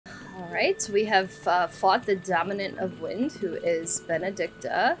Alright, we have fought the Dominant of Wind, who is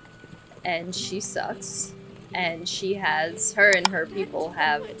Benedikta, and she sucks. And she has, her and her people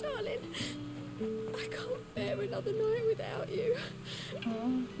have... My darling, I can't bear another night without you.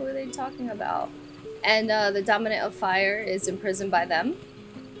 Oh, who are they talking about? And the Dominant of Fire is imprisoned by them.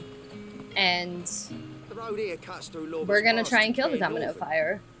 And The road here cuts through we're gonna try and kill the Dominant of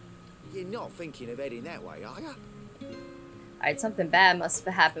Fire. You're not thinking of heading that way, are you? Alright, something bad must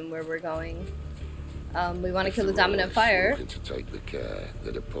have happened where we're going. We want to kill the Dominant of Fire. To take the care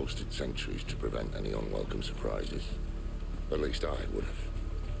that have posted sentries to prevent any unwelcome surprises. At least I would have.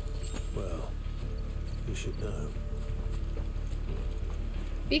 Well, you should know.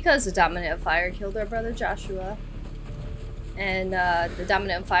 Because the Dominant of Fire killed our brother Joshua. And the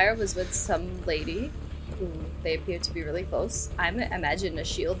Dominant of Fire was with some lady who they appeared to be really close. I imagine a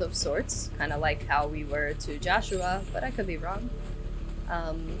shield of sorts, kind of like how we were to Joshua, but I could be wrong.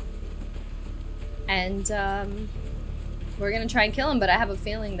 We're gonna try and kill him, but I have a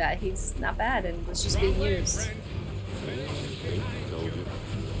feeling that he's not bad and was just being used.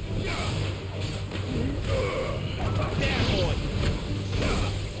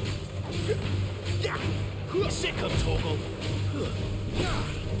 Sick of Torgal.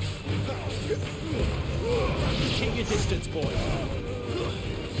 Keep your distance, boy.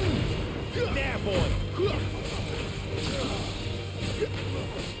 There, boy.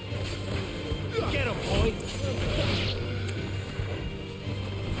 Get him, boy.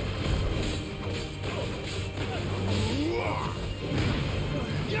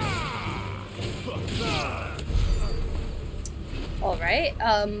 All right.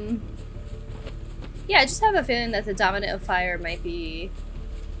 Yeah, I just have a feeling that the Dominant of Fire might be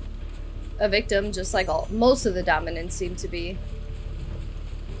a victim, just like most of the Dominants seem to be.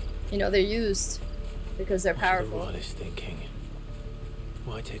 You know, they're used because they're powerful. What is thinking?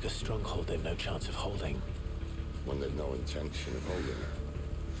 Why take a stronghold they've no chance of holding? When they've no intention of holding it.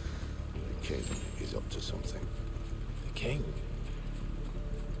 The king is up to something. The king?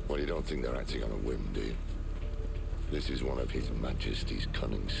 Well, you don't think they're acting on a whim, do you? This is one of His Majesty's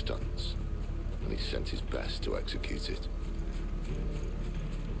cunning stunts, and he sent his best to execute it.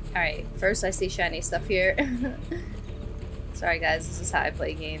 Alright, first I see shiny stuff here. Sorry guys, this is how I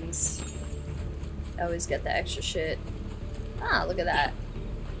play games. I always get the extra shit. Ah, look at that.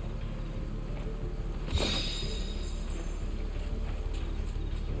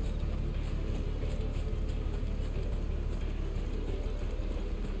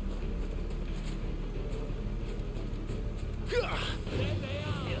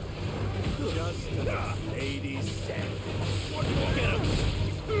 Ladies, get him.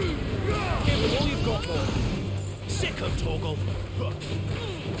 Give him all you've got, boy. Sick of Torgal.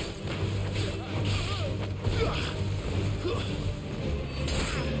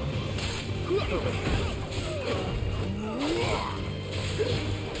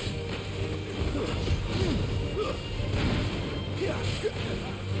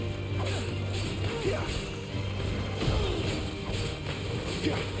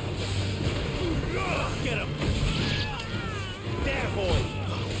 Get him. There, boy.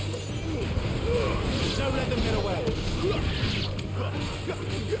 Don't let them get away.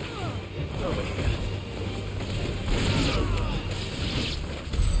 Over here.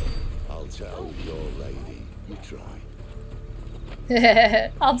 I'll tell your lady you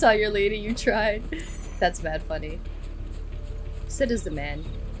tried. I'll tell your lady you tried. That's mad funny. Cid is the man.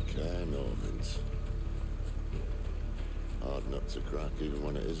 Care Normans. Hard nut to crack even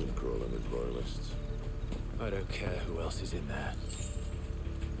when it isn't crawling with royalists. I don't care who else is in there.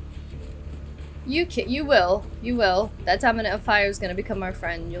 You will. You will. That Dominant of Fire is gonna become our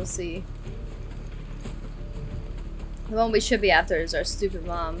friend, you'll see. The one we should be after is our stupid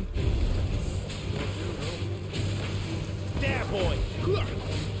mom. There, boy. Get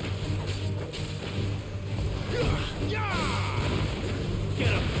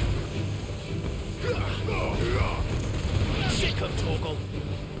him. Sick of Torgal.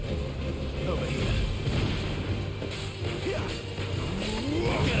 Over here. Get him.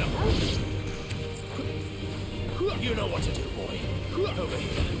 You know what to do, boy. Over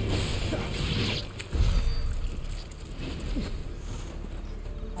here.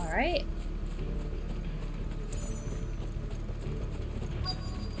 All right.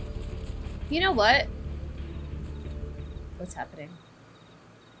 You know what? What's happening?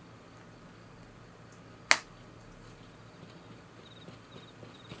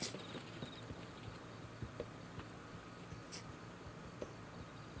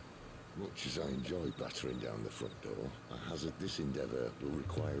 Much as I enjoy battering down the front door, I hazard this endeavour will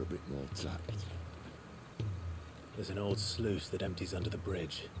require a bit more tact. There's an old sluice that empties under the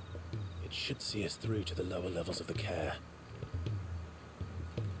bridge. It should see us through to the lower levels of the care.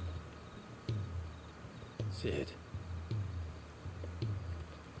 Cid.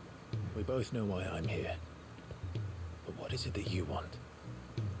 We both know why I'm here. But what is it that you want?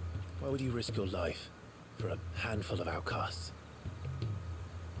 Why would you risk your life for a handful of outcasts?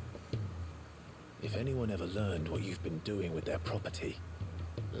 If anyone ever learned what you've been doing with their property...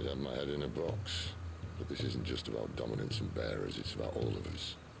 They'd have my head in a box. But this isn't just about dominance and bearers, it's about all of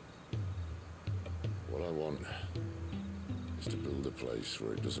us. What I want is to build a place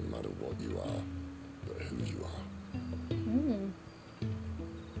where it doesn't matter what you are, but who you are.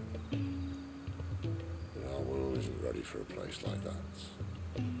 But our world isn't ready for a place like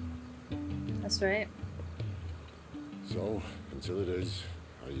that. That's right. So, until it is,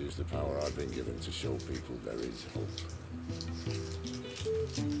 I use the power I've been given to show people there is hope.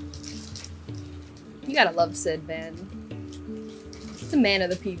 You gotta love Cid, man. He's a man of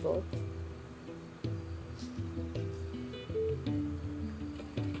the people.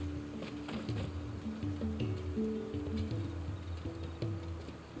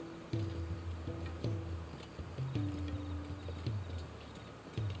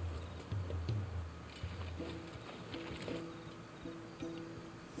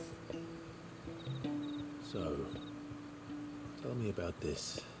 So, tell me about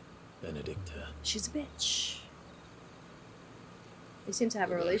this, Benedikta. She's a bitch. They seem to have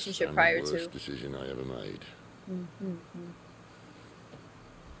a The best relationship and prior worst to. decision I ever made.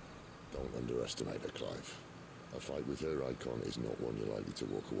 Don't underestimate her, Clive. A fight with her icon is not one you're likely to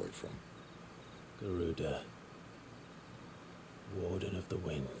walk away from. Garuda, Warden of the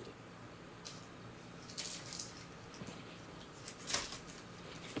Wind.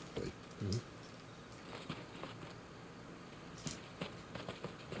 Hey,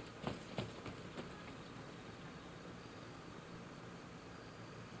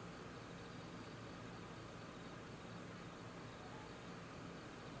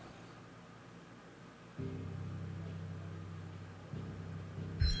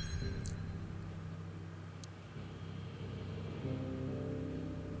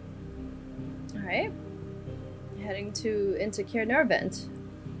 Alright. Heading into Caernarvent.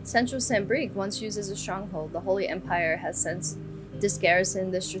 Central Sambrique, once used as a stronghold, the Holy Empire has since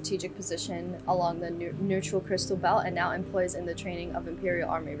disgarrisoned the strategic position along the neutral crystal belt and now employs in the training of Imperial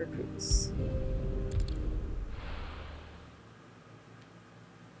Army recruits.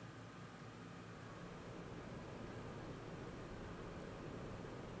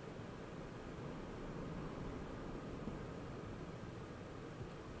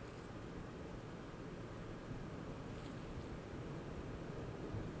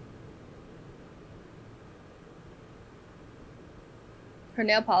 Her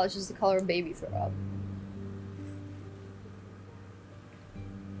nail polish is the color of baby throw.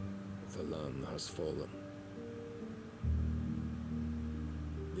 The land has fallen.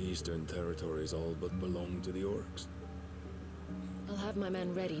 The Eastern Territories all but belong to the orcs. I'll have my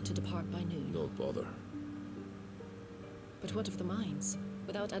men ready to depart by noon. Don't bother. But what of the mines?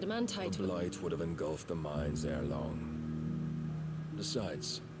 Without adamantite... The blight would have engulfed the mines ere long.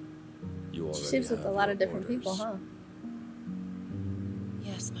 Besides, you already She sleeps with a have lot your of different orders. people, huh?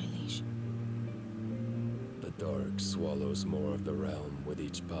 Yes, my liege. The dark swallows more of the realm with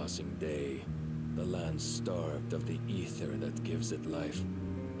each passing day. The land starved of the ether that gives it life.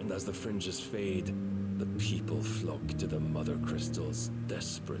 And as the fringes fade, the people flock to the mother crystals,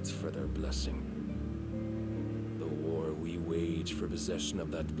 desperate for their blessing. The war we wage for possession of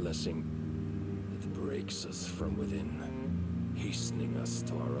that blessing, it breaks us from within, hastening us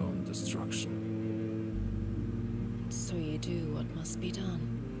to our own destruction. So you do what must be done.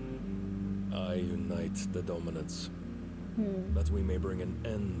 I unite the dominants, that we may bring an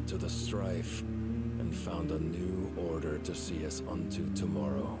end to the strife, and found a new order to see us unto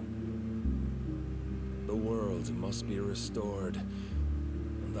tomorrow. The world must be restored,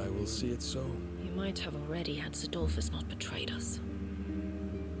 and I will see it so. You might have already had Sidolphus not betrayed us.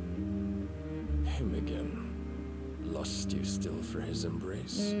 Him again. Lust you still for his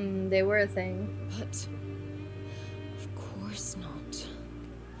embrace? They were a thing. But... of course not.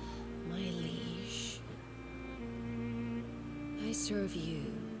 My liege. I serve you,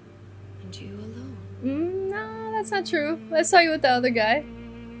 and you alone. No, that's not true. I saw you with the other guy.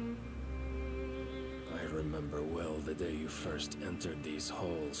 I remember well the day you first entered these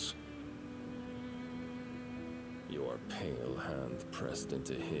halls. Your pale hand pressed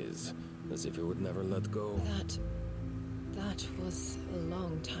into his, as if it would never let go. That was a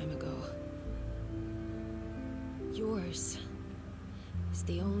long time ago. Yours is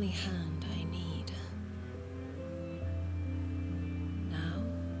the only hand I need. Now,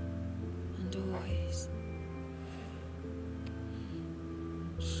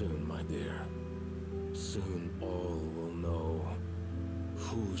 soon, my dear. Soon all will know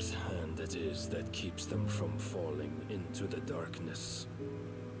whose hand it is that keeps them from falling into the darkness.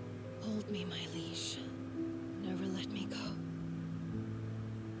 Hold me, my liege. Never let me go.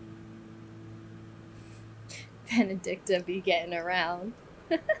 Benedikta be getting around.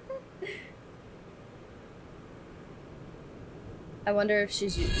 I wonder if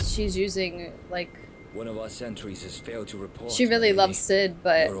she's using like. One of our sentries has failed to report. She really loves Cid,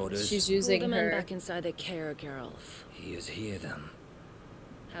 but she's using Pull the men her. back inside the care, Geralt. He is here then.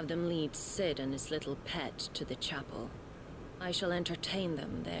 Have them lead Cid and his little pet to the chapel. I shall entertain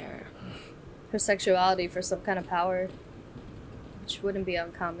them there. Her sexuality for some kind of power, which wouldn't be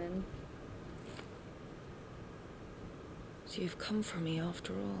uncommon. So you've come for me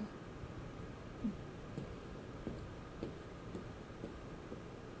after all.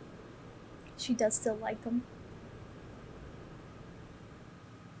 She does still like him.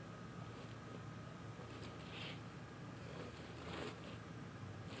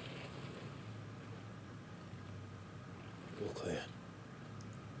 All clear.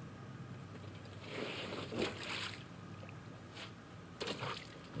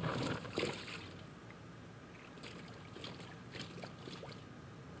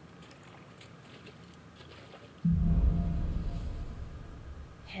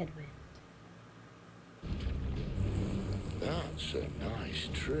 Headwind. That's a nice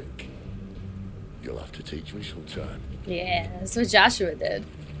trick. You'll have to teach me sometime. Yeah, that's what Joshua did.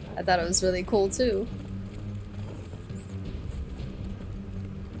 I thought it was really cool too.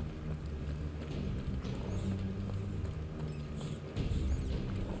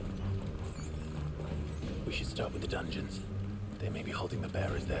 We should start with the dungeons. They may be holding the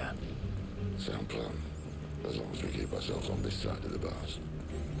bearers there. Sound plan. As long as we keep ourselves on this side of the bars.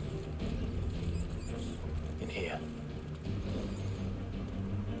 In here.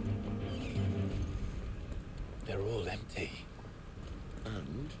 They're all empty.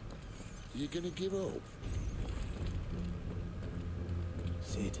 And you're gonna give up?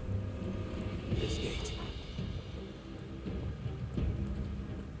 Cid. This gate.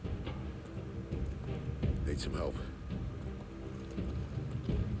 Need some help?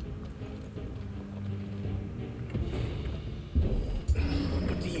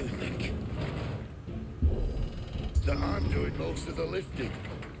 What do you think? That I'm doing most of the lifting.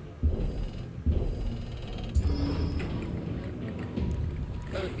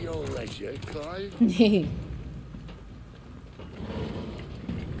 At your leisure, Clive.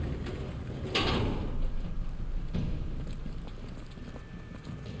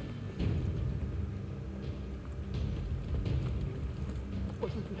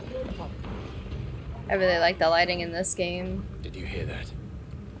 I really like the lighting in this game. Did you hear that?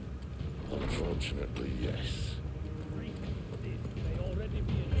 Unfortunately, yes.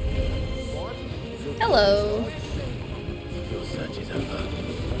 Hello. Your search is over.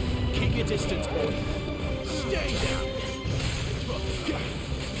 Keep your distance, boy. Stay down.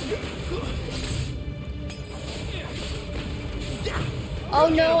 Oh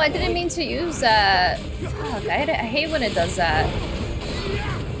no, I didn't mean to use that. Fuck, I hate when it does that.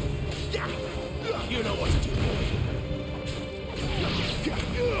 You know what to do.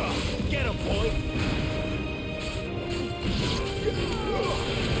 Get him, boy.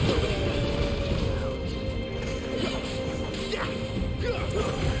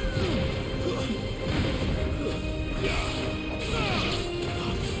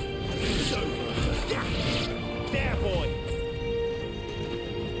 There, boy.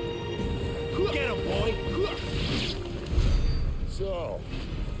 Get him, boy. So,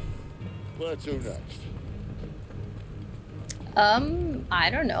 where to next? I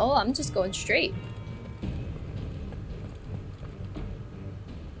don't know. I'm just going straight.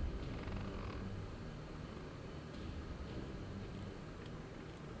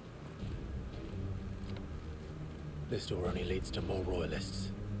 This door only leads to more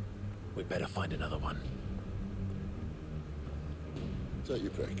royalists. We'd better find another one. Take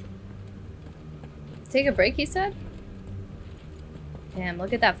your pick. Take a break, he said? Damn,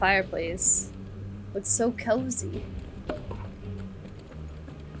 look at that fireplace. Looks so cozy.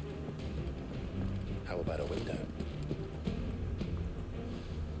 How about a window?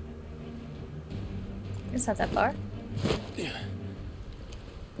 It's not that far. Yeah.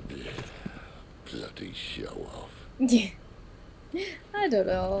 Bloody show off. Yeah. I don't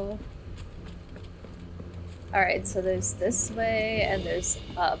know. Alright, so there's this way and there's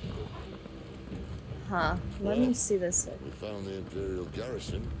up. Huh. Let me see this way. We found the Imperial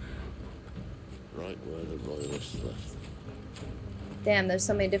garrison. Right where the Royalists left. Damn, there's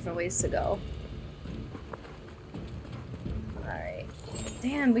so many different ways to go. Alright.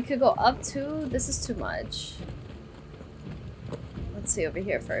 Damn, we could go up too? This is too much. Let's see over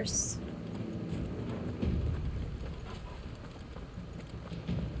here first.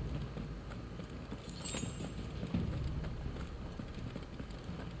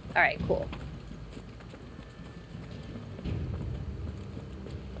 Alright, cool.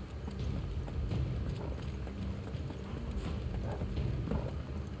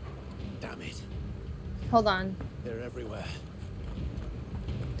 Damn it. Hold on. They're everywhere.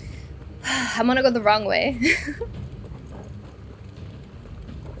 I'm gonna go the wrong way.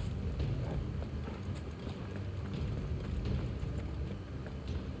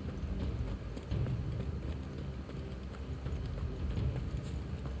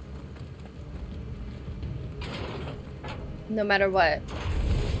 No matter what.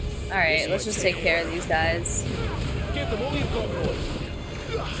 Alright, let's just take care of these guys. Give them all you've got, boy.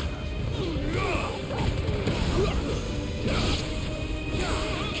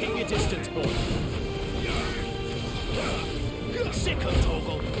 Keep your distance, boy. Sick of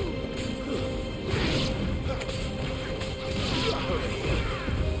Toggle.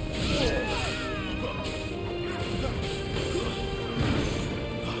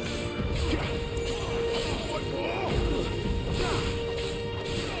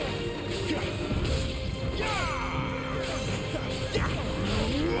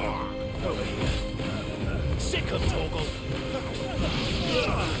 Sick of Toggle.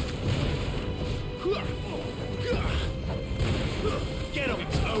 Get him,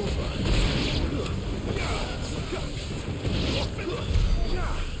 it's over.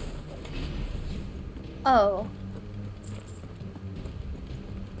 Oh.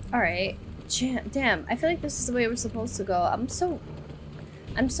 Alright. Damn, I feel like this is the way we're supposed to go. I'm so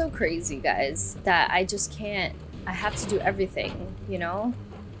crazy, guys, that I just can't. I have to do everything, you know?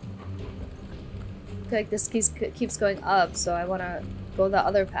 I feel like this keeps going up, so I want to go the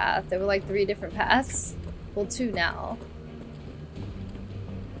other path. There were like 3 different paths. Well, 2 now.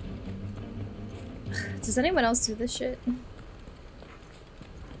 Does anyone else do this shit?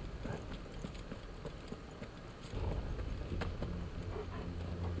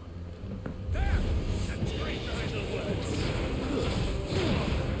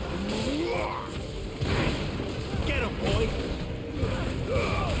 Get him, boy.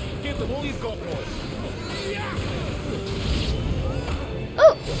 Give them all you've got, boy.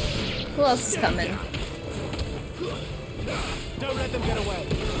 Oh! Who else is coming? Don't let them get away.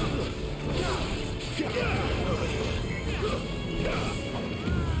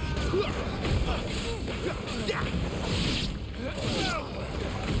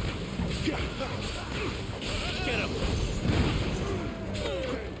 Get him.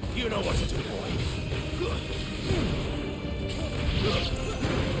 You know what to do, boy.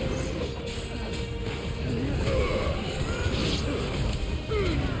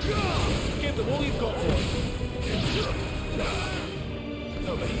 Give them all you've got, boy.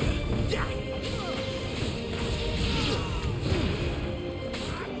 Over here.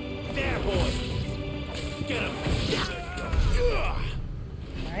 There, boy. Get him.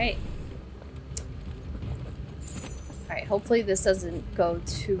 Alright. Alright, hopefully this doesn't go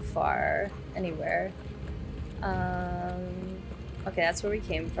too far anywhere. Okay, that's where we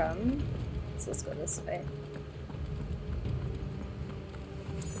came from. So let's go this way.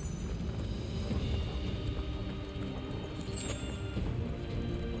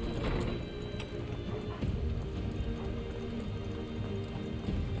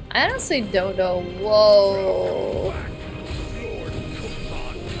 I honestly don't know. Whoa.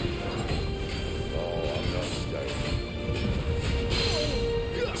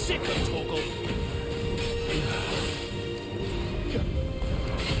 Sick of Toggle.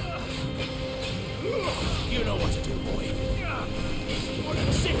 You know what to do, boy.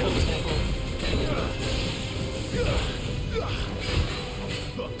 Sick of Toggle.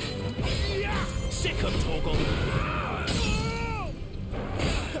 Sick of Toggle.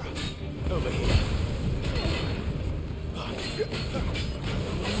 Over here.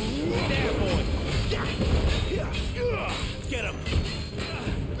 There, boy. Get him.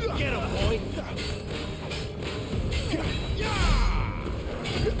 Get him, boy.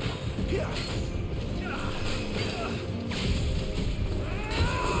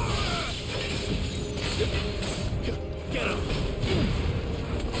 Get him.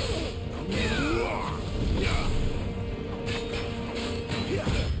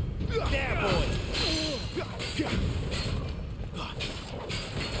 There, boy.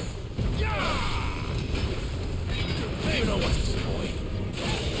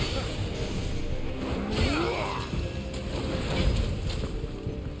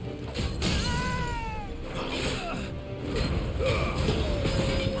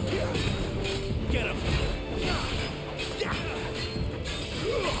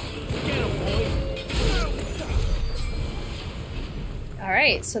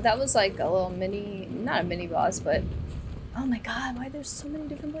 Alright, so that was like a little mini, not a mini boss, but oh my god, why there's so many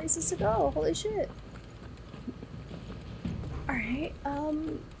different places to go? Holy shit. Alright,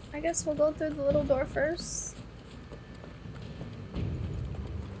 I guess we'll go through the little door first.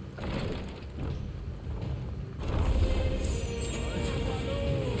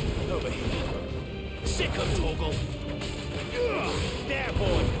 Over here. Sick of Toggle. There,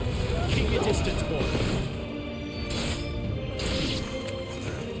 boy. Keep your distance, boy.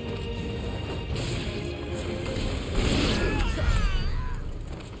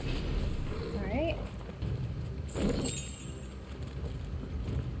 Alright.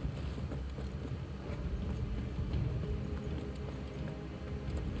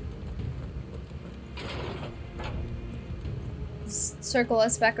 Circle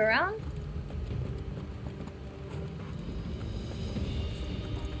us back around.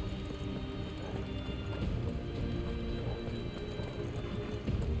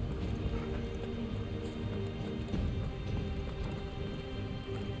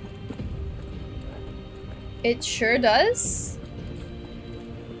 It sure does.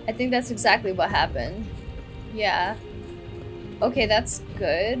 I think that's exactly what happened. Yeah. Okay, that's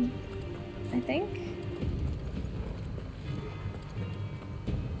good. I think.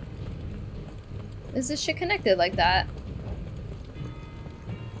 Is this shit connected like that?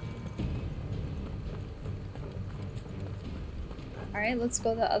 Alright, let's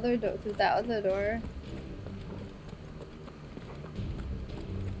go the other door through that other door.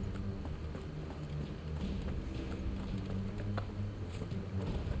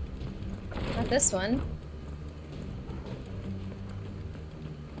 Not this one.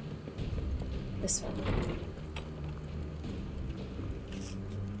 This one.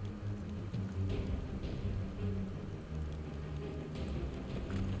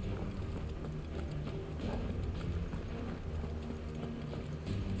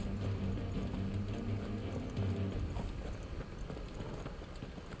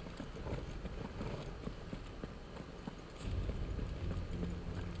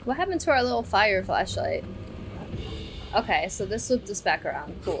 What happened to our little fire flashlight? Okay, so this looped us back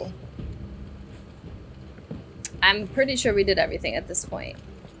around. Cool. I'm pretty sure we did everything at this point.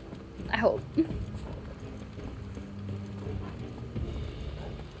 I hope.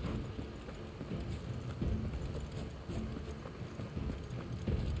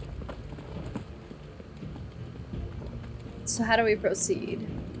 So how do we proceed?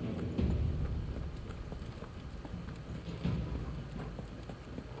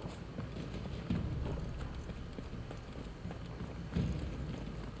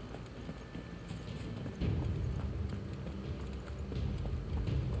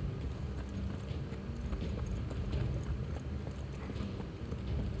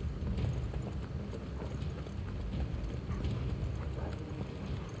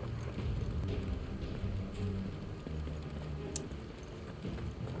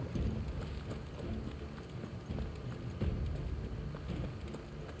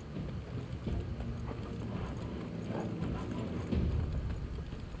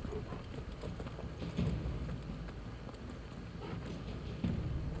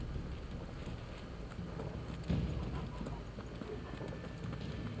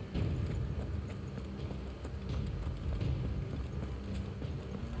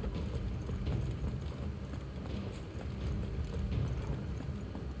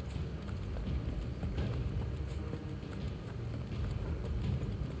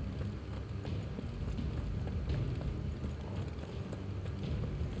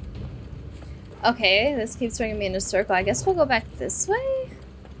 Okay, this keeps bringing me in a circle. I guess we'll go back this way?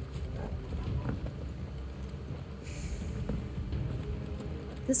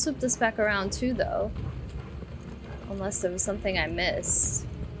 This looped us back around too, though. Unless there was something I missed.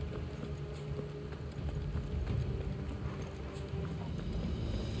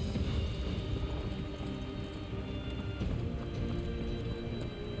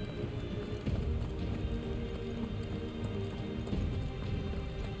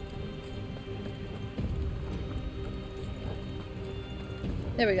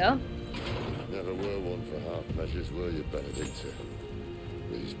 There we go. Never were one for half measures, were you, Benedikta?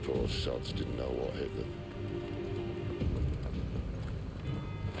 These poor sods didn't know what hit them.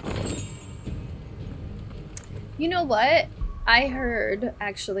 You know what? I heard,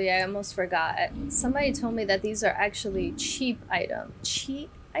 actually, I almost forgot. Somebody told me that these are actually cheap items.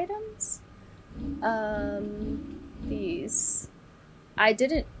 Cheap items? These. I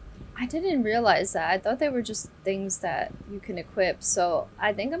didn't realize that. I thought they were just things that you can equip. So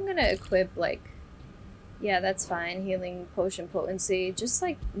I think I'm gonna equip, like, yeah, that's fine. Healing potion potency. Just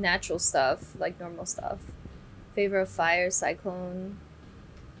like natural stuff, like normal stuff. Favor of fire, cyclone.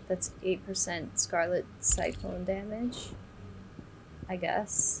 That's 8% Scarlet Cyclone damage, I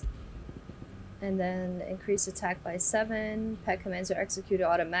guess. And then increase attack by 7. Pet commands are executed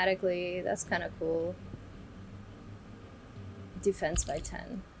automatically. That's kind of cool. Defense by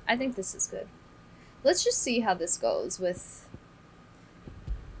 10. I think this is good. Let's just see how this goes with...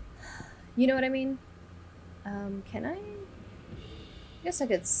 You know what I mean? Can I? I guess I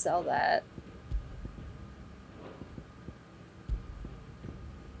could sell that.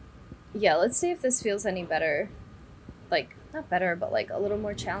 Yeah, let's see if this feels any better. Like, not better, but like a little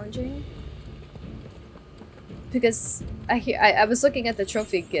more challenging. Because I was looking at the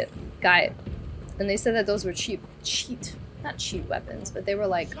trophy guide, and they said that those were not cheat weapons, but they were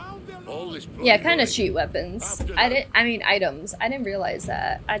like, yeah, kind of cheat weapons. I mean items. I didn't realize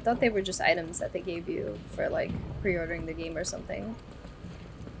that. I thought they were just items that they gave you for like pre-ordering the game or something.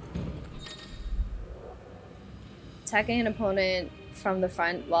 Attacking an opponent from the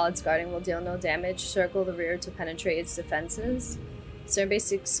front while it's guarding will deal no damage. Circle the rear to penetrate its defenses. Certain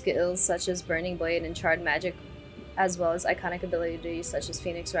basic skills such as Burning Blade and Charred Magic, as well as iconic abilities such as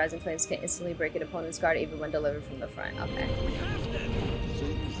Phoenix Rising Flames, can instantly break an opponent's guard even when delivered from the front. Okay.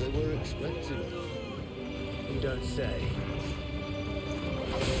 Seems they were expecting us. You don't say.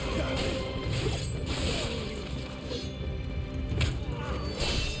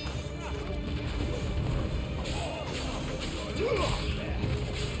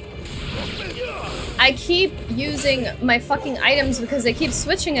 I keep using my fucking items because they keep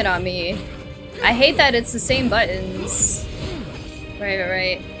switching it on me. I hate that it's the same buttons.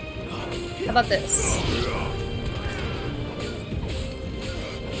 Right. How about this?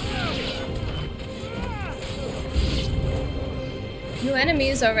 New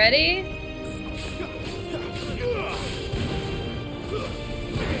enemies already?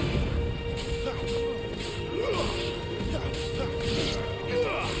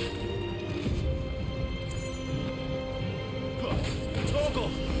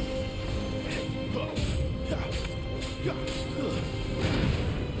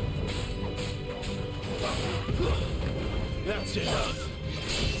 That's enough.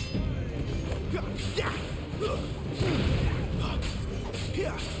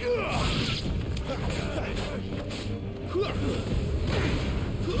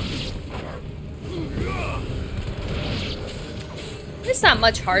 It's not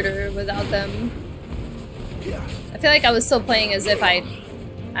much harder without them. I feel like I was still playing as if I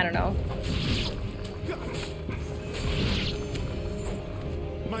don't know.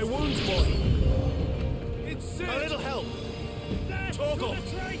 My wounds, boy. It's Cid. A little help. Torgal.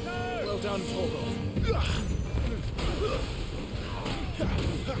 Well done, Torgal.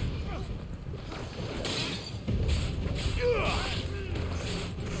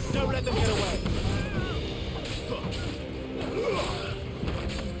 Don't let them get away.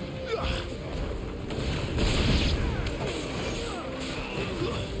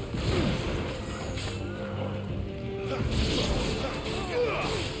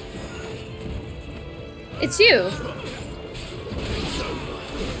 It's you.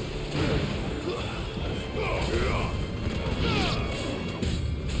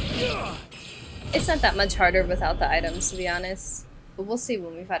 It's not that much harder without the items, to be honest. But we'll see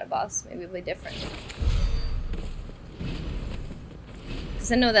when we fight a boss. Maybe it'll be different.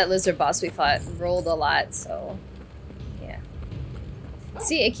 Because I know that lizard boss we fought rolled a lot, so... yeah.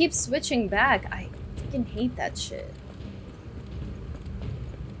 See, it keeps switching back. I freaking hate that shit.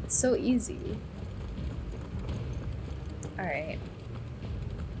 It's so easy. Alright.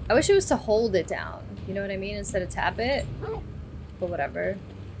 I wish it was to hold it down. You know what I mean? Instead of tap it. But whatever.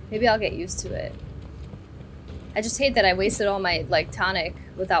 Maybe I'll get used to it. I just hate that I wasted all my, like, tonic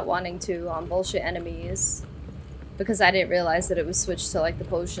without wanting to on bullshit enemies. Because I didn't realize that it was switched to, like, the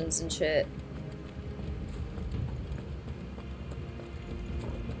potions and shit.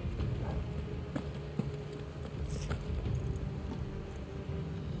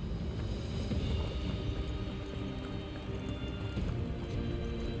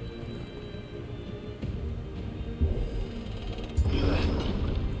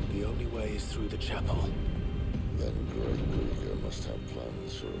 The only way is through the chapel. Then Great Krieger must have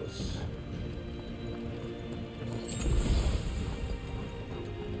plans for us.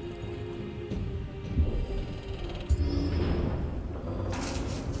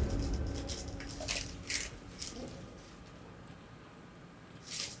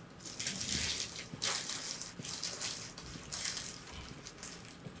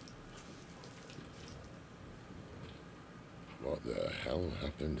 What the hell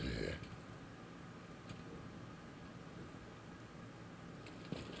happened here?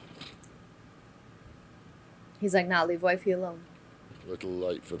 He's like, nah, leave wifey alone. Little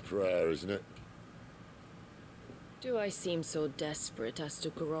late for prayer, isn't it? Do I seem so desperate as to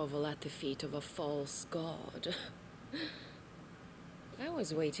grovel at the feet of a false god? I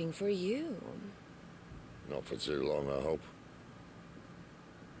was waiting for you. Not for too long, I hope.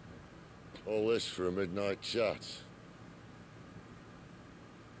 All this for a midnight chat.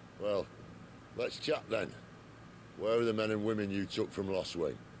 Well, let's chat then. Where are the men and women you took from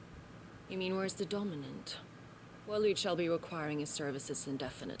Lostwing? You mean where's the dominant? Well, we shall be requiring his services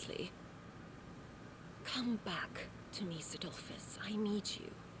indefinitely. Come back to me, Sidolphus. I need you.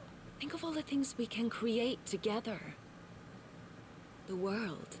 Think of all the things we can create together. The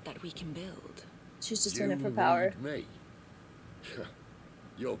world that we can build. She's just doing it for power. Need me?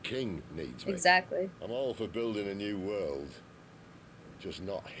 Your king needs me. Exactly. I'm all for building a new world. Just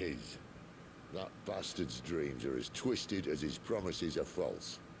not his. That bastard's dreams are as twisted as his promises are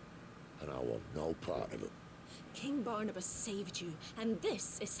false. And I want no part of it. King Barnabas saved you, and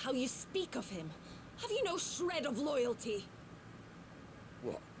this is how you speak of him. Have you no shred of loyalty?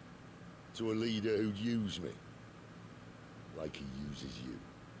 What? To a leader who'd use me? Like he uses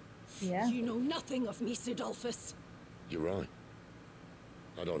you? Yeah. You know nothing of me, Sidolphus. You're right.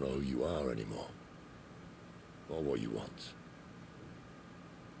 I don't know who you are anymore. Or what you want.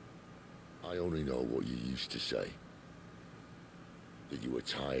 I only know what you used to say. That you were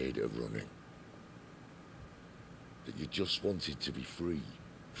tired of running. That you just wanted to be free.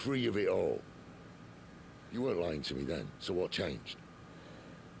 Free of it all. You weren't lying to me then, so what changed?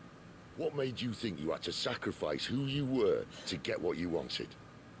 What made you think you had to sacrifice who you were to get what you wanted?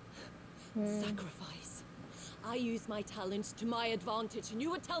 Sacrifice. I use my talents to my advantage, and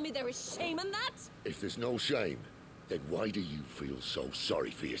you would tell me there is shame in that? If there's no shame, then why do you feel so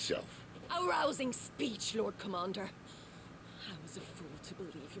sorry for yourself? A rousing speech, Lord Commander. I was a fool to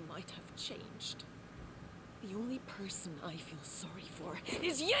believe you might have changed. The only person I feel sorry for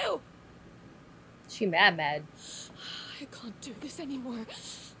is you! She mad. I can't do this anymore.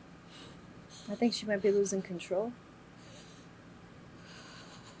 I think she might be losing control.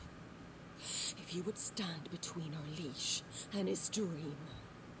 If you would stand between our leash and his dream,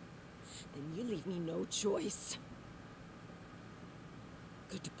 then you leave me no choice.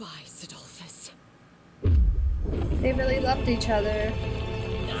 Goodbye, Sidolphus. They really loved each other.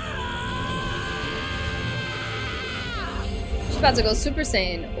 She's about to go Super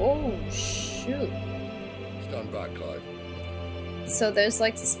Saiyan. Oh, shoot. Stand back, Clive. So there's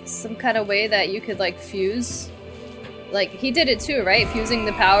like some kind of way that you could like fuse. Like he did it too, right? Fusing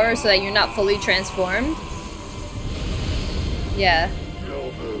the power so that you're not fully transformed. Yeah.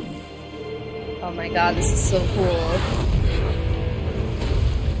 Oh my god, this is so cool.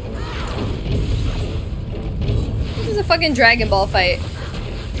 This is a fucking Dragon Ball fight.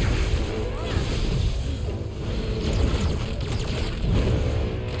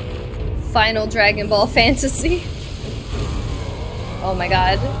 Final Dragon Ball fantasy. Oh my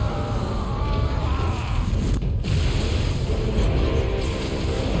god.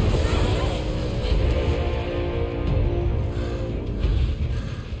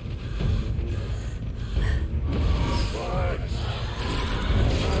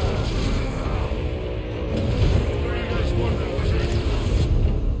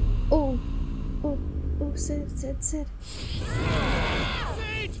 Oh, Cid.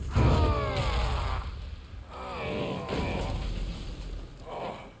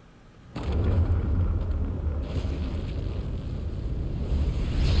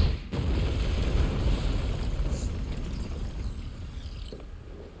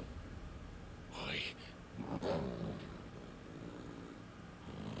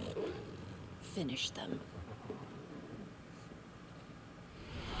 Finish them.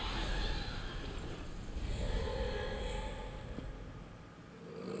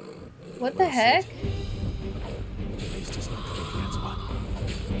 What the heck? At least it's not going against one.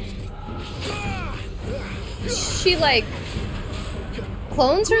 She like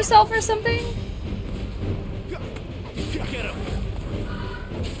clones herself or something? Get him!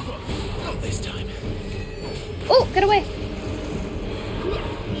 Not this time. Oh, get away!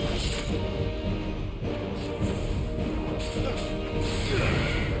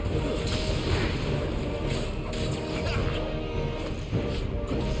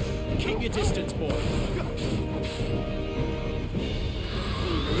 Keep your distance, boy.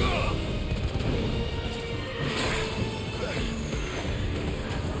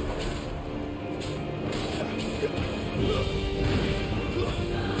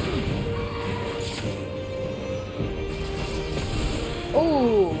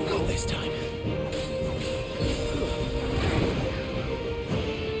 Oh, Not this time.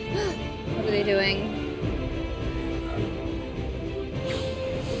 what are they doing?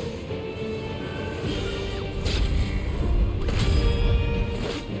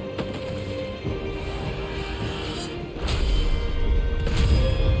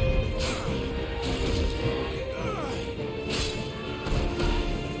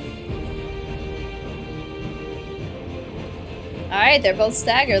 Alright, they're both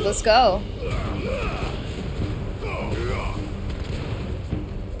staggered. Let's go.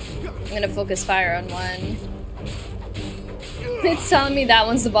 I'm gonna focus fire on one. It's telling me that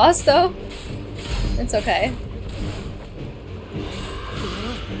one's the boss, though. It's okay.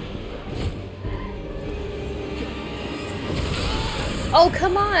 Oh,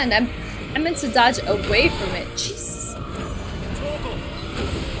 come on! I meant to dodge away from it. Jesus.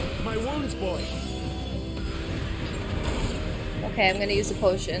 My wounds, boy. Okay, I'm gonna use a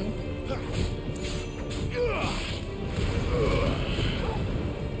potion.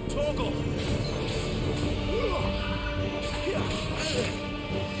 Torgal.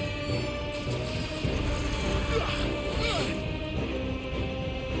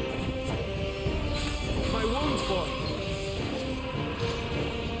 My wounds, boy.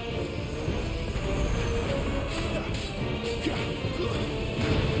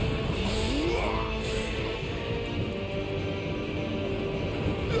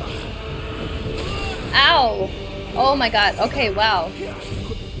 Ow! Oh my god. Okay, wow.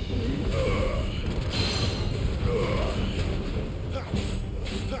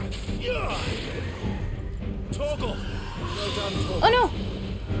 Torgal. Well done, Torgal. Oh no!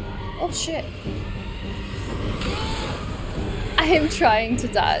 Oh shit. I am trying to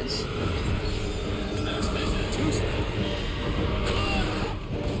dodge.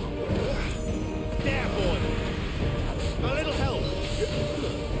 There, boy. A little help.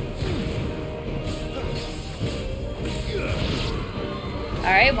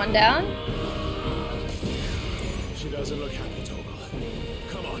 Alright, one down. She doesn't look happy, Torgal.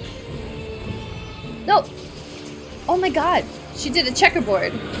 Come on. No! Oh my god. She did a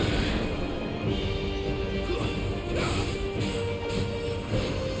checkerboard.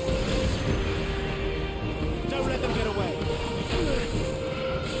 Don't let them get away.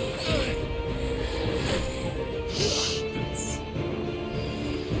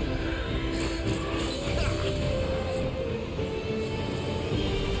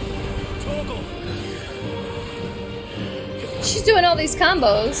 Torgal. She's doing all these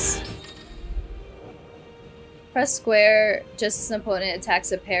combos. Press square just as an opponent attacks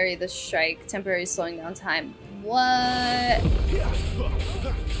to parry the strike, temporarily slowing down time. What?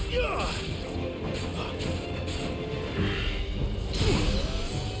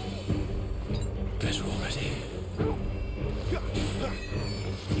 Better already.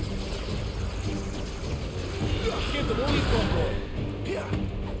 Give them all you've got, boy.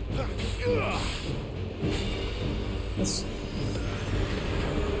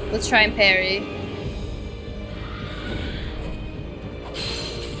 Let's try and parry.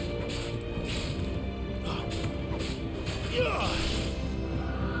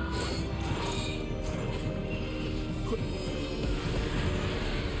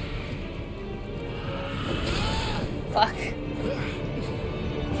 Fuck.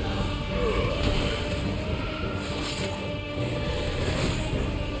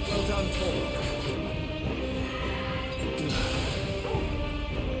 Well done, Torgal.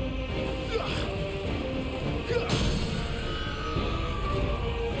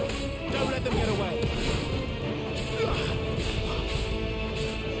 Don't let them get away.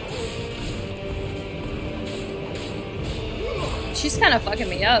 She's kind of fucking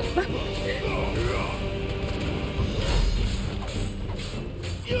me up.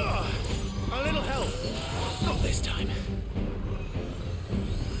 A little help. Not this time.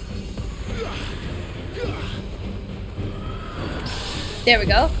 There we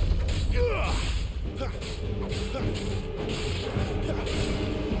go.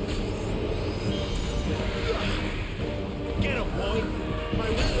 Get up, boy.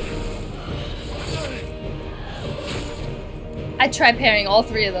 I tried parrying all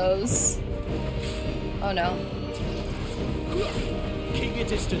three of those. Oh no. Keep your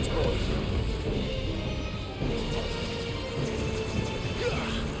distance, boy.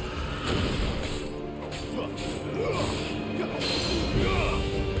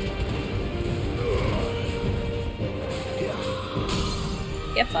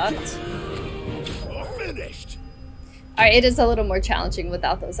 Get fucked. Finished. Alright, it is a little more challenging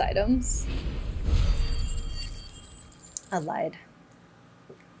without those items. I lied.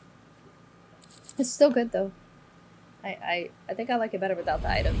 It's still good though. I think I like it better without the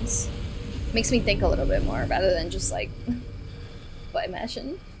items. Makes me think a little bit more rather than just like button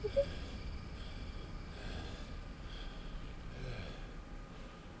mashing.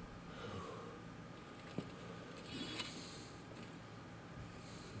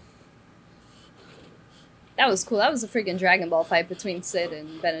 That was cool. That was a freaking Dragon Ball fight between Cid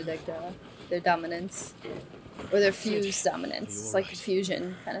and Benedikta. Their dominance. Or their fused dominance. It's like a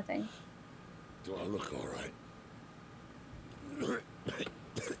fusion kind of thing. Do I look all right?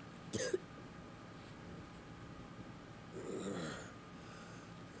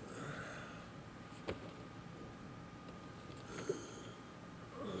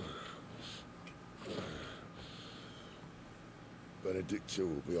 Benedikta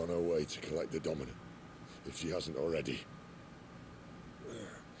will be on her way to collect the Dominant, if she hasn't already.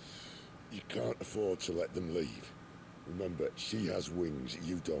 You can't afford to let them leave. Remember, she has wings,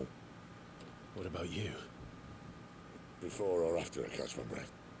 you don't. What about you? Before or after I catch my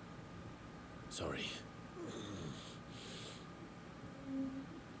breath? Sorry.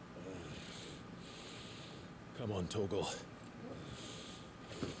 Come on, Torgal.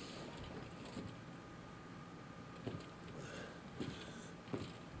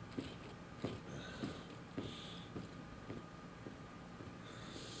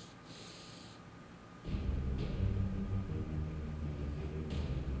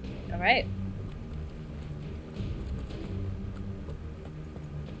 All right.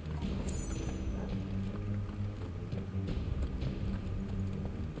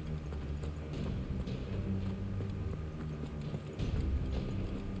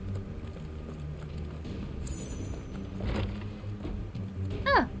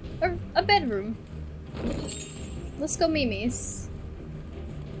 Ah, a bedroom. Let's go, Mimi's.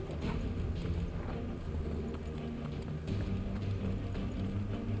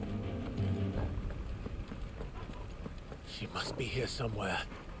 She must be here somewhere.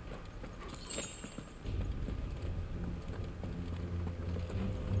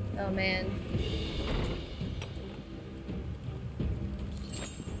 Oh man.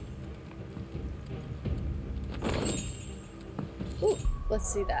 Ooh,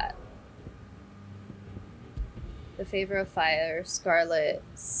 let's see that. The Favor of Fire, Scarlet,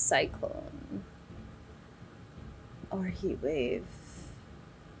 Cyclone, or Heat Wave.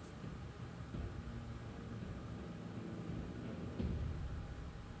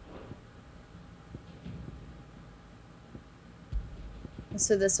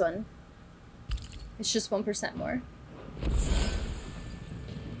 So this one, it's just 1% more.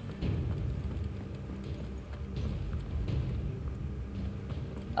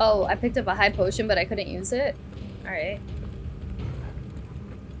 Oh, I picked up a high potion, but I couldn't use it? Alright.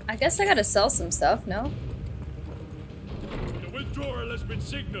 I guess I gotta sell some stuff, no? The withdrawal has been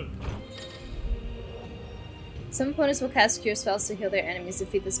signaled. Some opponents will cast cure spells to heal their enemies.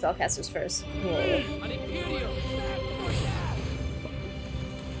 Defeat the spellcasters first. Cool.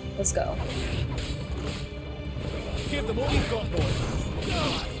 Let's go. Give them all you've got, boys.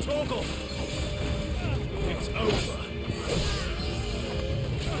 Torgal! It's over.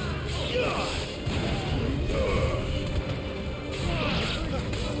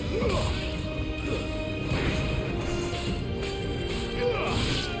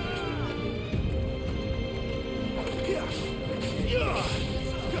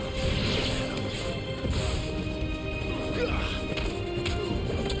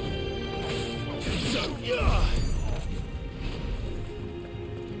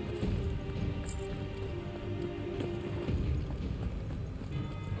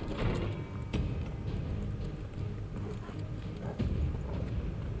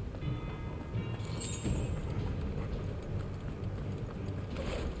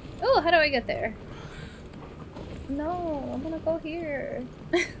 Oh, how do I get there? No, I'm gonna go here.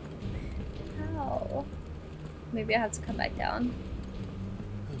 How? Maybe I have to come back down.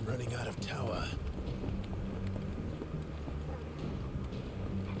 I'm running out of tower.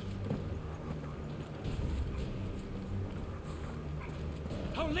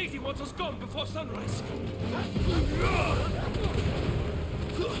 How late he wants us gone before sunrise?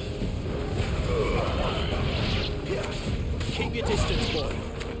 Keep your distance, boy.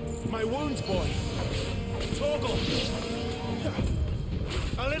 My wounds, boy. Torgal!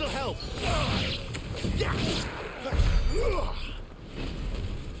 A little help.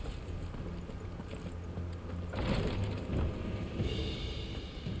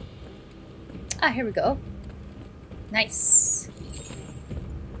 Ah, here we go. Nice.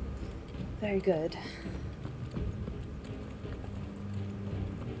 Very good.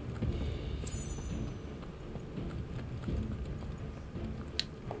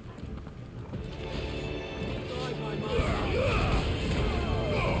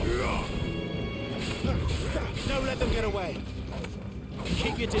 Don't let them get away.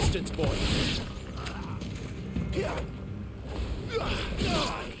 Keep your distance, boy.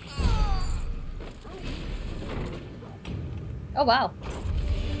 Oh wow.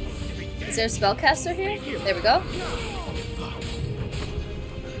 Is there a spellcaster here? There we go.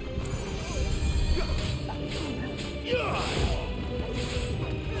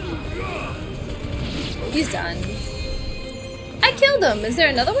 He's done. killed him. Is there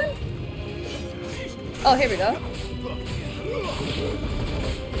another one? Oh, here we go.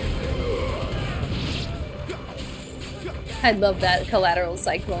 I love that collateral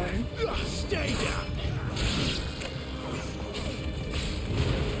cyclone. Stay down.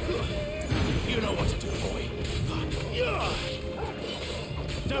 You know what to do, boy.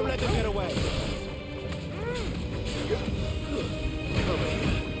 Don't let them get away. Over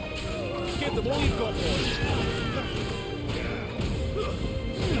here. Give them all you've got, boy.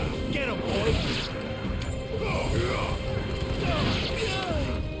 Get him, boy.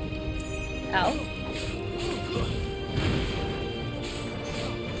 Ow.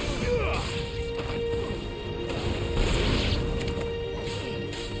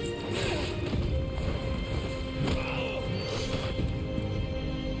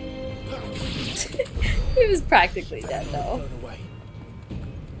 He was practically dead though.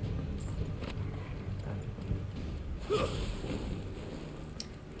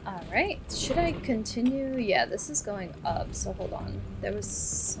 Alright, should I continue? Yeah, this is going up, so hold on. There was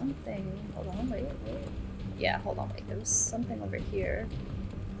something. Hold on, wait. Yeah, hold on, wait. There was something over here.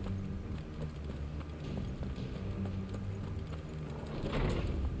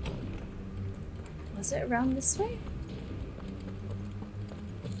 Was it around this way?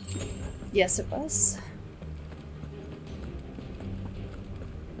 Yes, it was.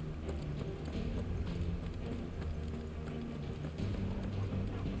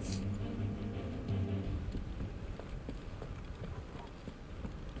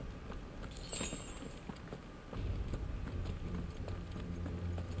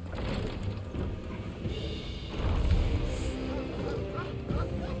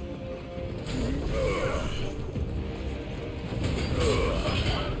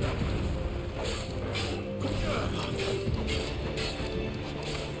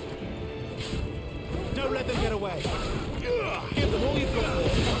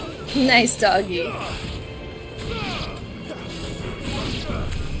 Nice doggy.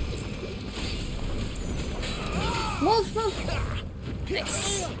 Move, move.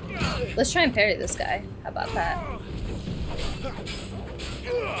 Nice. Let's try and parry this guy. How about that?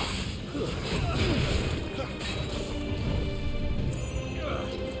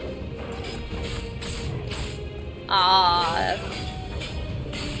 Ah.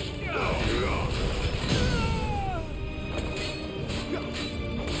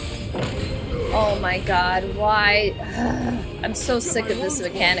 Oh my god, why? I'm so sick of this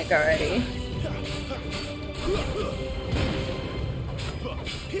mechanic already.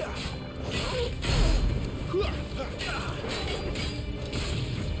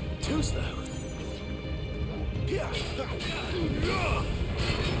 Too slow.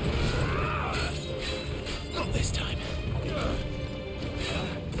 Not this time.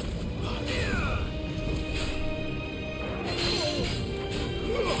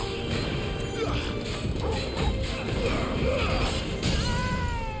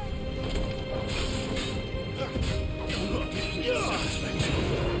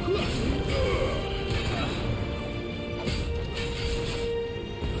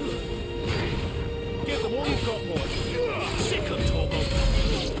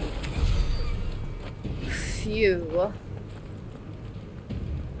 Phew.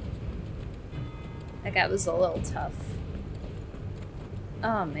 That guy was a little tough.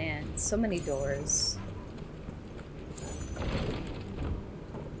 Oh man, so many doors.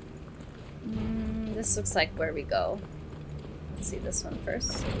 This looks like where we go. Let's see this one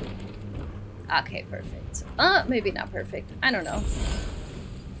first. Okay, perfect. Maybe not perfect. I don't know.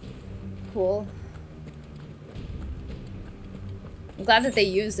 Cool. I'm glad that they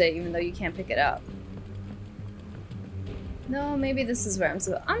used it even though you can't pick it up. No, maybe this is where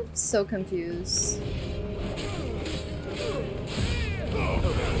I'm so confused.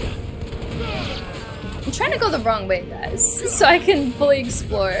 I'm trying to go the wrong way, guys, so I can fully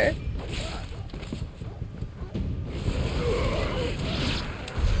explore.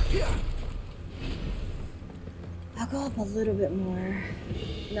 I'll go up a little bit more.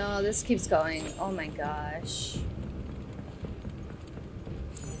 No, this keeps going. Oh my gosh.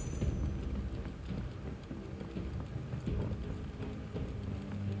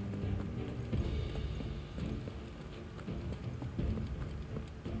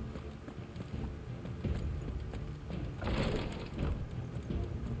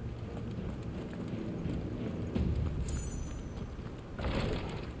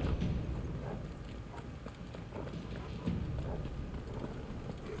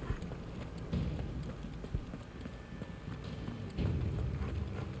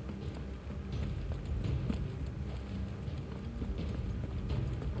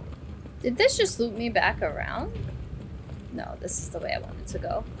 Did this just loop me back around? No, this is the way I wanted to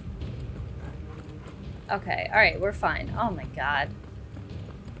go. Okay, alright, we're fine. Oh my god.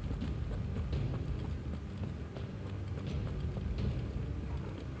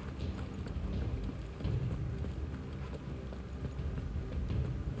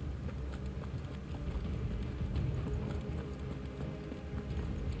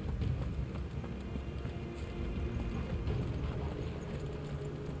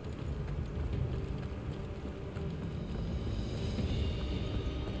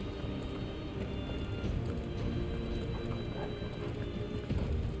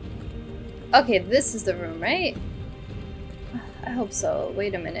 Okay, this is the room, right? I hope so.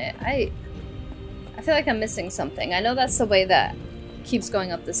 Wait a minute. I feel like I'm missing something. I know that's the way that keeps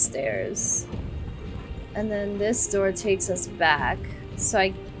going up the stairs. And then this door takes us back. So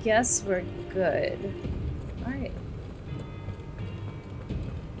I guess we're good. Alright.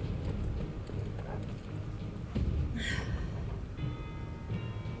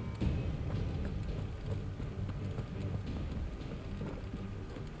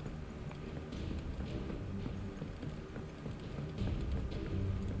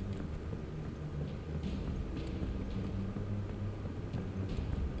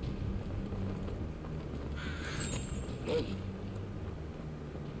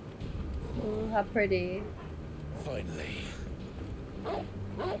 Ooh, how pretty. Finally.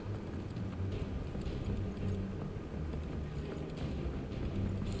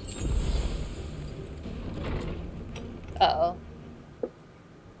 Uh-oh.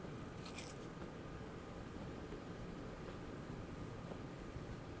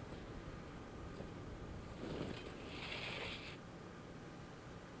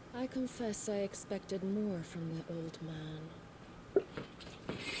 I confess I expected more from the old man.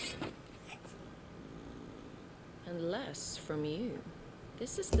 And less from you.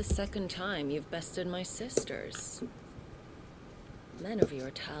 This is the second time you've bested my sisters. Men of your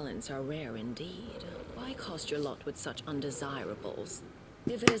talents are rare indeed. Why cast your lot with such undesirables?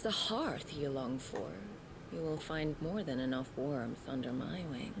 If it is the hearth you long for, you will find more than enough warmth under my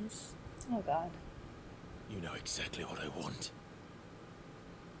wings. Oh god. You know exactly what I want.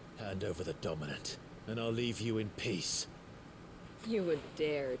 Hand over the dominant, and I'll leave you in peace. You would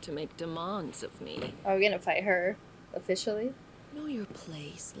dare to make demands of me. Are we gonna fight her officially? Know your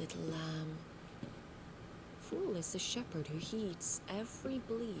place, little lamb. Fool is the shepherd who heeds every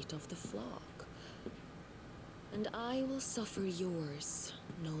bleat of the flock. And I will suffer yours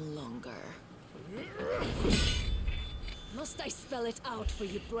no longer. Must I spell it out for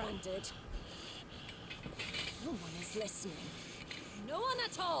you, Branded? No one is listening. No one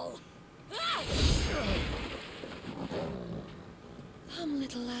at all! Ah! Come,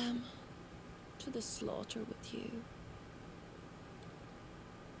 little lamb, to the slaughter with you.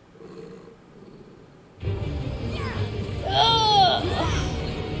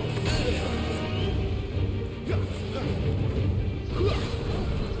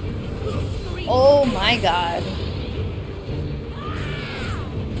 Oh my god.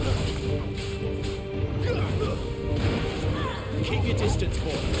 Keep your distance,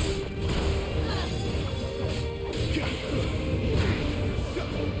 boys.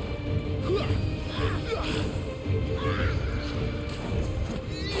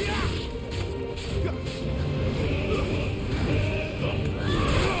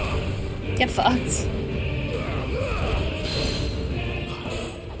 Get fucked.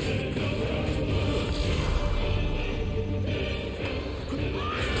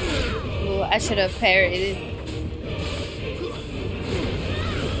 Ooh, I should have parried.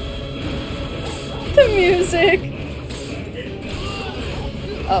 The music.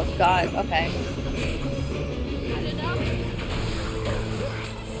 Oh god, okay.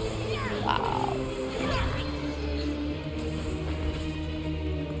 Wow.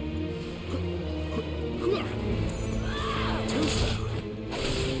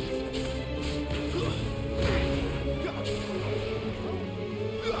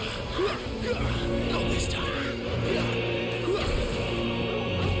 Not this time.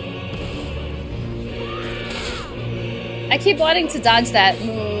 I keep wanting to dodge that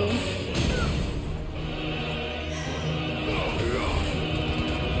move.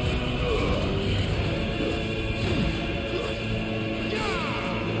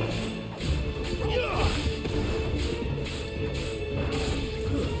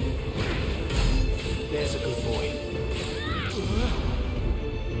 There's a good boy.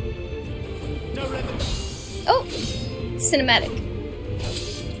 Don't let them. Oh, cinematic.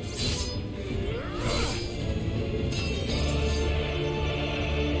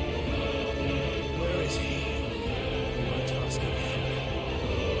 Where is he? My task again.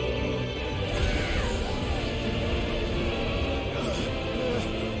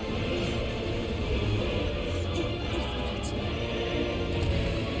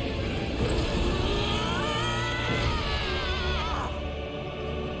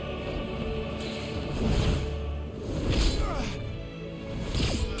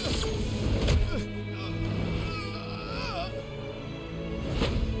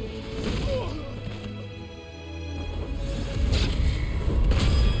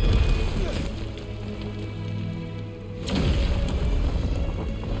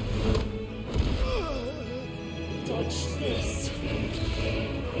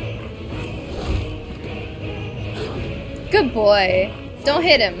 Good boy. Don't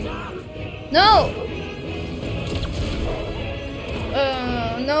hit him. No!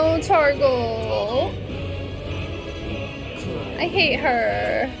 No, Targle. I hate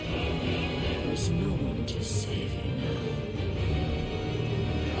her. There's no one to save you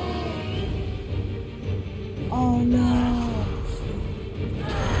now. Oh no.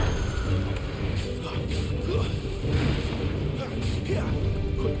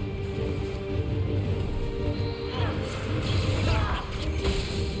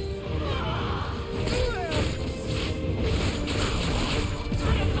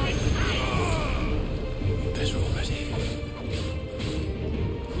 Better already.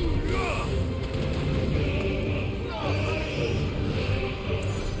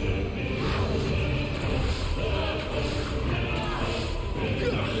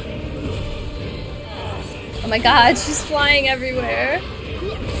 Oh my god, she's flying everywhere.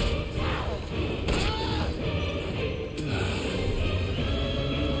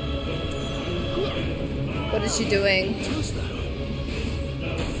 What is she doing?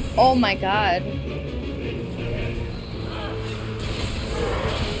 Oh my god.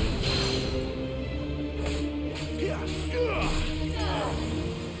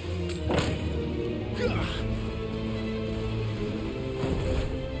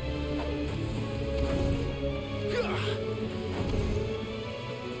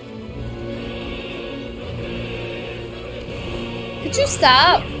 Could you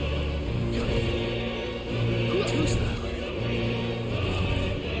stop?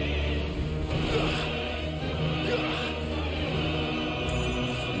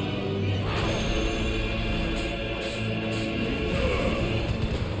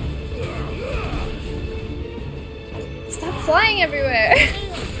 Stop flying everywhere.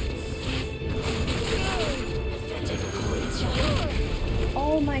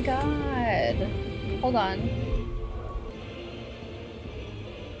 Oh my god. Hold on.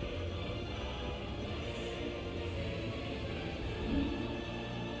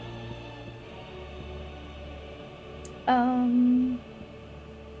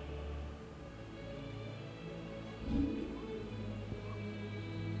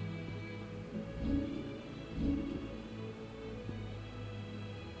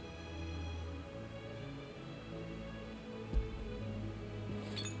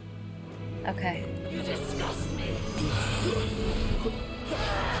 Okay. You disgust me.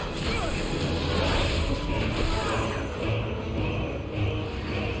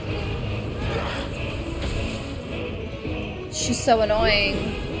 She's so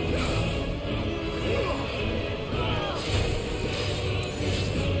annoying.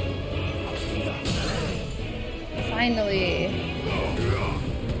 Finally.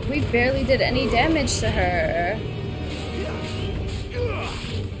 We barely did any damage to her.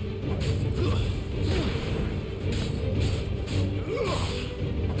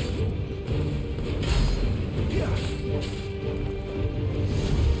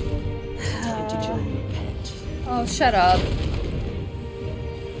 Oh, shut up.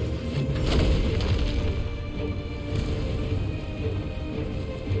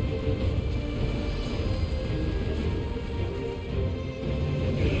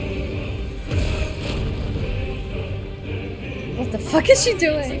 What the fuck is she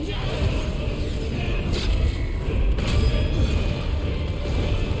doing?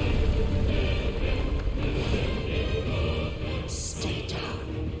 Stay down.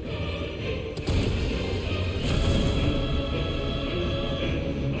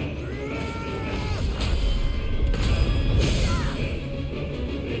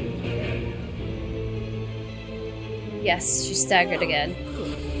 Yes, she staggered again.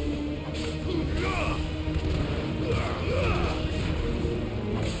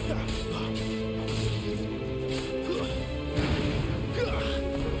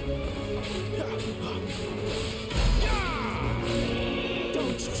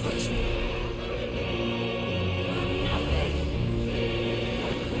 Don't touch me.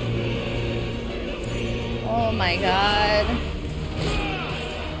 Oh my god.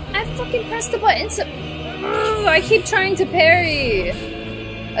 I fucking pressed the button so... Ugh, I keep trying to parry.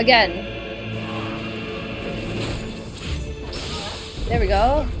 Again. There we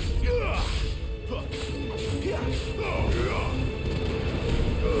go.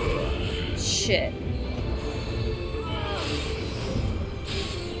 Shit.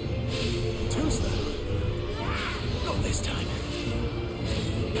 Not this time.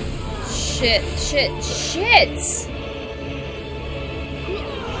 Shit, shit, shit!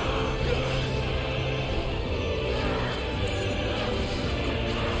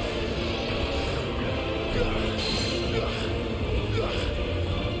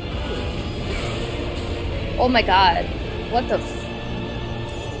 Oh my god. What the f-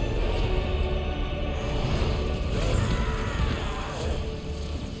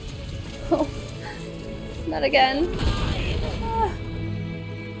 Oh, not again. Ah.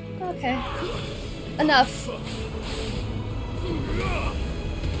 Okay. Enough.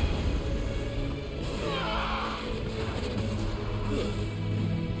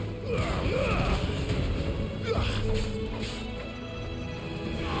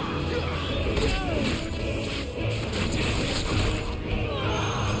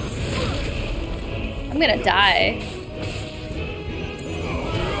 I'm gonna die.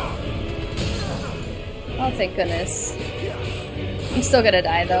 Oh, thank goodness. I'm still gonna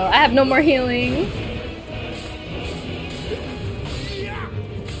die though. I have no more healing.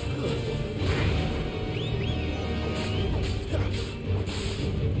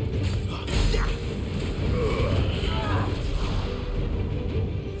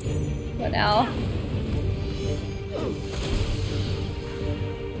 What now?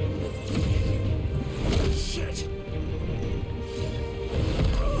 Shit.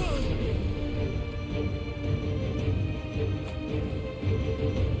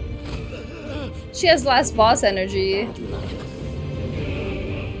 She has last boss energy.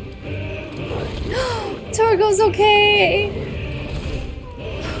 Torgo's okay.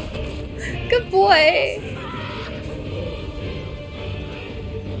 Good boy.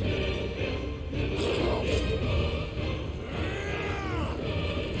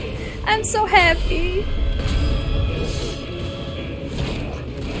 I'm so happy.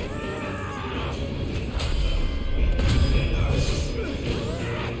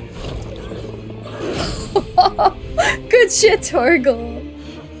 Good shit, Torgal.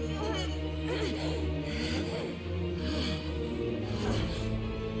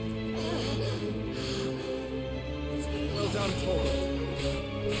 Well done, Torgal.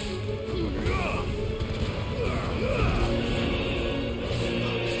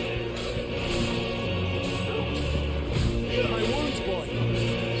 My wounds, boy.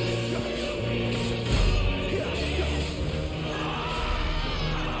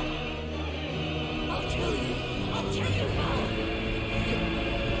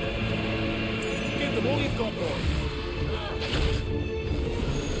 Give them all you've got, boy.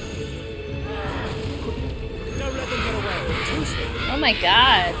 Don't let them get away. Oh my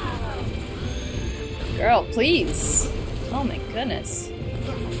god. Girl, please. Oh my goodness.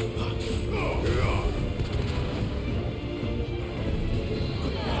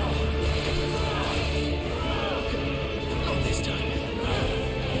 Not this time.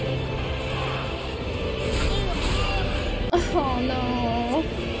 Oh no.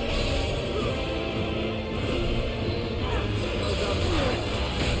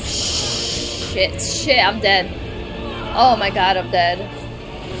 Shit, I'm dead. Oh my god, I'm dead.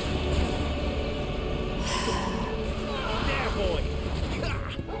 There, boy.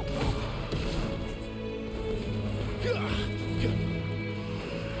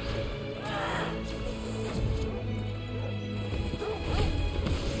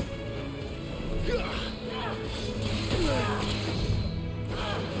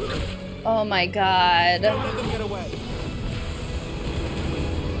 Oh my god. Don't let them get away.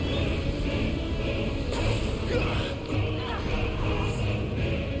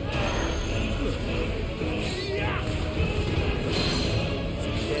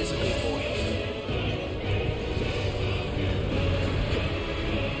 There's a good boy.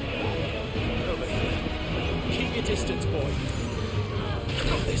 Over here. Keep your distance, boy.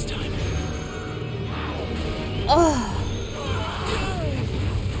 Not this time. Oh.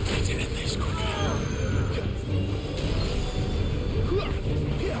 Let's end this quickly.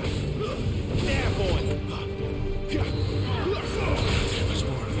 There, boy. There was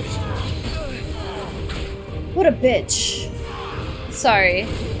more of this. What a bitch. Sorry.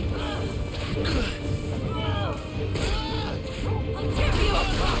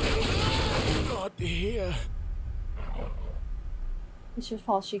 God, here. It's your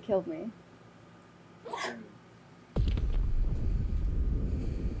fault she killed me.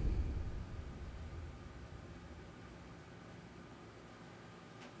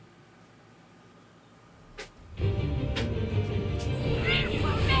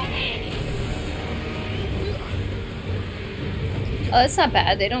 Oh, that's not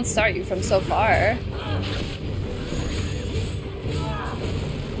bad. They don't start you from so far.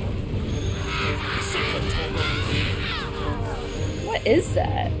 What is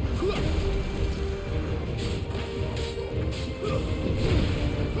that?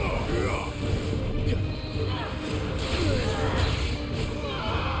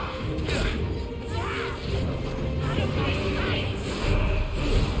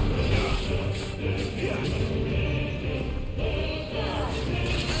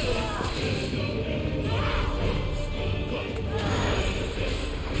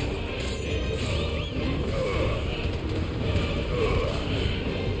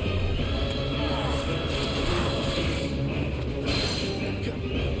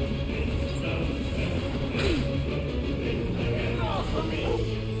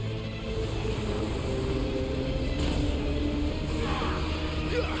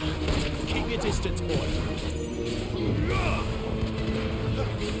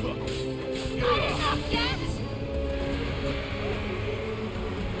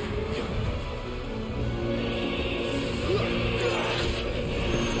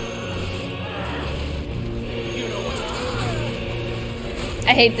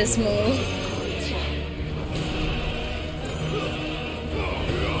 I hate this move.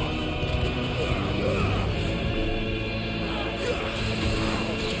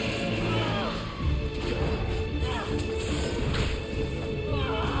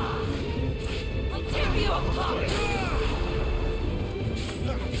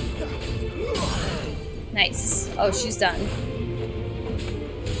 Nice. Oh, she's done.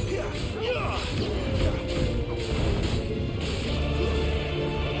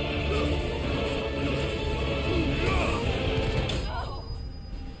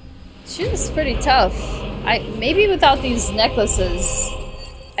 She was pretty tough. Maybe without these necklaces,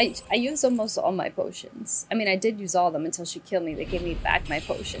 I used almost all my potions. I mean, I did use all of them until she killed me. They gave me back my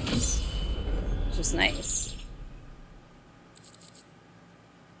potions, which was nice.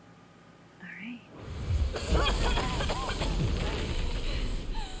 All right.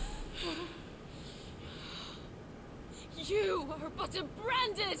 You are but a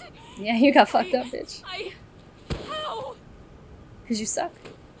branded. Yeah, you got fucked up, bitch. How? Because you suck.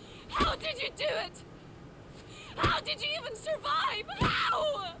 How did you do it? How did you even survive?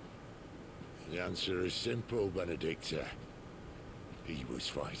 How? The answer is simple, Benedikta. He was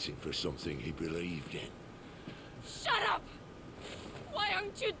fighting for something he believed in. Shut up! Why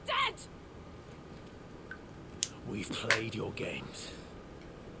aren't you dead? We've played your games.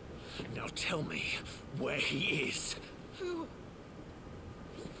 Now tell me where he is. Who?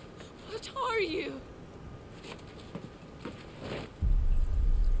 What are you?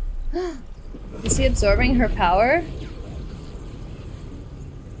 Is he absorbing her power?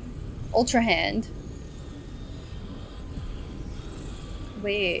 Ultra hand.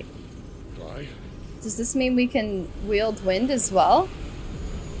 Wait. Why? Does this mean we can wield wind as well?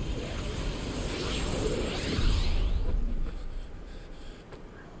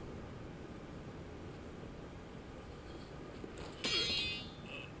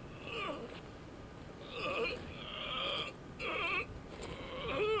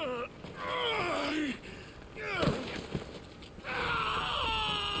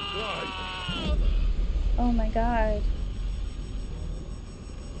 Oh my god.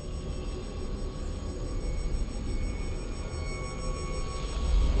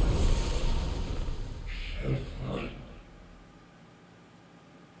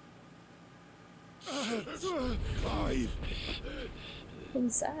 What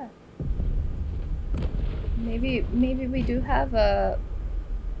was that? Maybe we do have a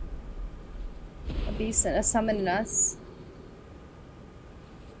beast and a summon in us.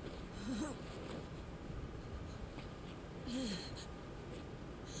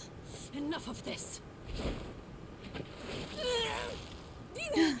 Enough of this.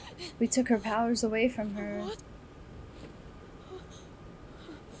 We took her powers away from her. What?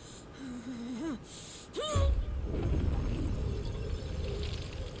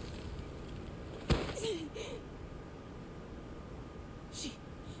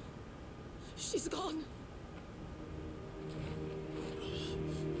 She's gone.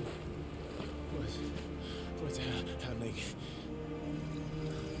 What's happening?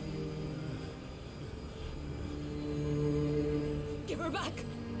 Give her back!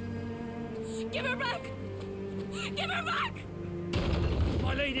 Give her back! Give her back!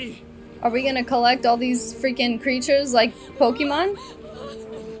 My lady! Are we gonna collect all these freaking creatures like Pokemon?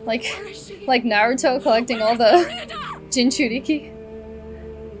 Like Naruto collecting all the Jinchuriki?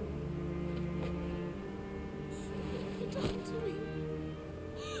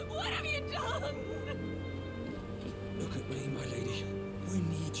 What have you done? Look at me, my lady. We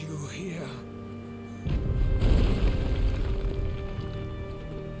need you here.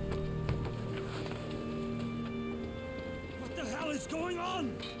 What the hell is going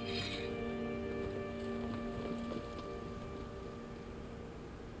on?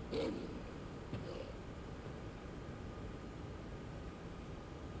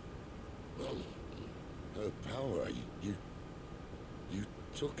 Her power, you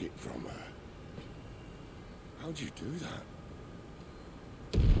took it from her. How'd you do that?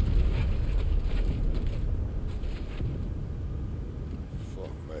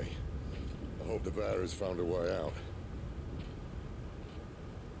 Fuck me. I hope the bearers found a way out.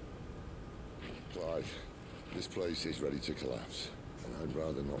 Clive, this place is ready to collapse, and I'd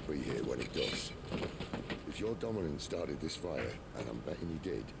rather not be here when it does. If your dominant started this fire, and I'm betting he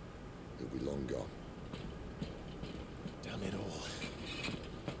did, he'll be long gone. Damn it all.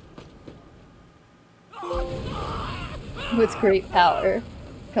 With great power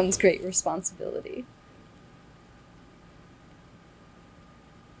comes great responsibility.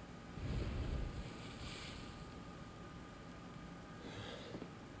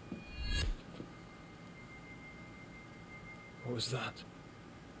 What was that?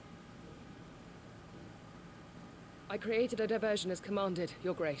 I created a diversion as commanded,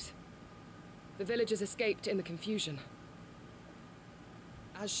 Your Grace. The villagers escaped in the confusion.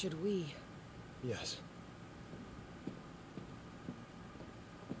 As should we. Yes.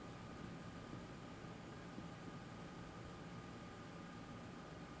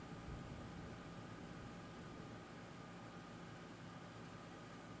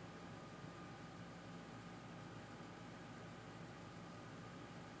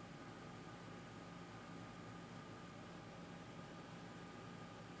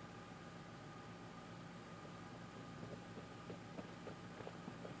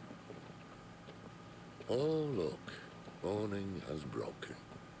 Oh, look. Morning has broken.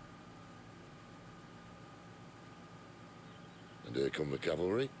 And here come the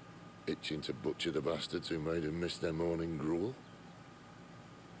cavalry, itching to butcher the bastards who made them miss their morning gruel.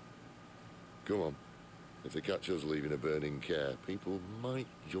 Come on. If they catch us leaving a burning care, people might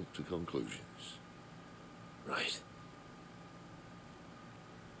jump to conclusions. Right.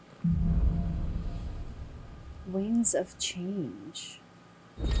 Wings of Change.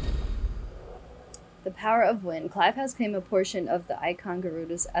 The power of wind. Clive has claimed a portion of the icon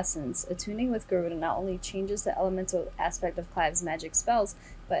Garuda's essence. Attuning with Garuda not only changes the elemental aspect of Clive's magic spells,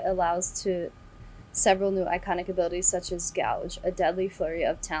 but allows to several new iconic abilities such as Gouge, a deadly flurry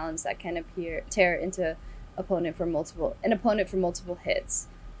of talons that can tear into an opponent for multiple hits.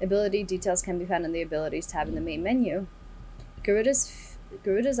 Ability details can be found in the abilities tab in the main menu. Garuda's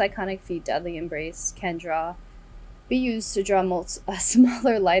iconic feat, Deadly Embrace, can be used to draw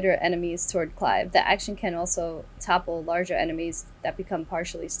smaller, lighter enemies toward Clive. The action can also topple larger enemies that become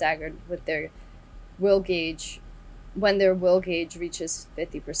partially staggered with their will gauge when their will gauge reaches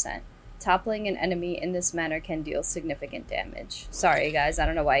 50%. Toppling an enemy in this manner can deal significant damage. Sorry guys, I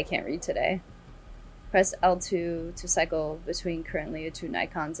don't know why I can't read today. Press L2 to cycle between currently attuned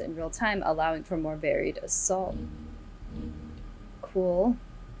icons in real time, allowing for more varied assault. Cool.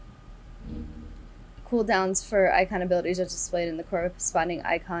 Cooldowns for icon abilities are displayed in the corresponding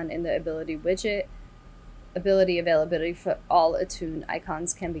icon in the ability widget. Ability availability for all attuned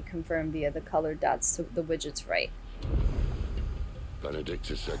icons can be confirmed via the colored dots to the widget's right.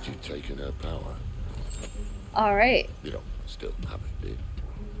 Benedikta said you'd taken her power. Alright. You don't still have it, do you?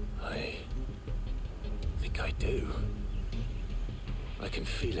 I think I do. I can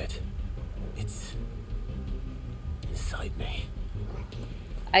feel it. It's inside me.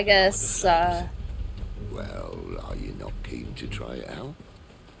 I guess, Well, are you not keen to try it out?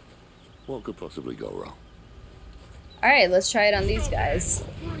 What could possibly go wrong? alright, let's try it on these guys.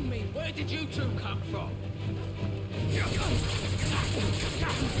 Bring me, where did you two come from?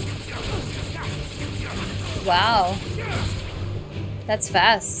 Wow. That's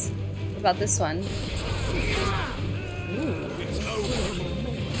fast. What about this one?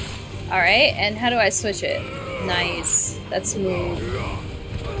 Alright, and how do I switch it? Nice. That's smooth.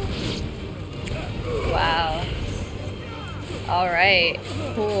 Wow. Alright.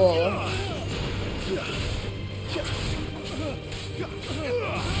 Cool.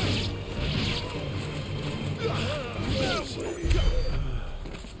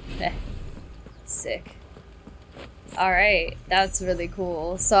 Sick. Alright, that's really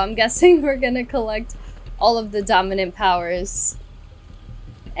cool. So I'm guessing we're gonna collect all of the dominant powers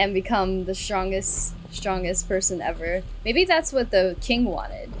and become the strongest person ever. Maybe that's what the king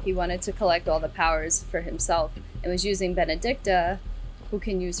wanted. He wanted to collect all the powers for himself and was using Benedikta, who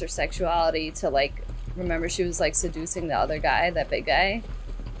can use her sexuality to, like, remember she was, like, seducing the other guy, that big guy.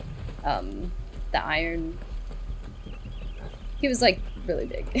 The iron... He was, like, really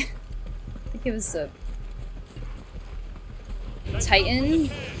big. I think it was the Titan?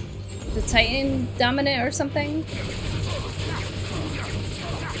 The Titan dominant or something?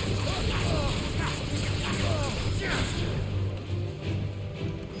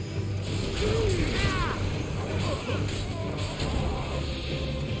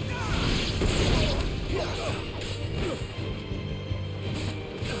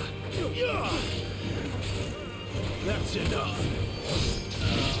 That's enough.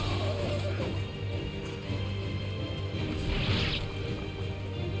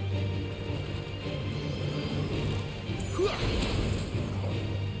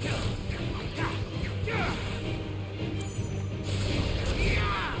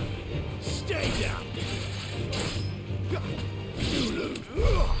 Stay down.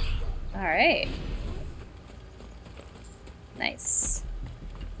 All right. Nice.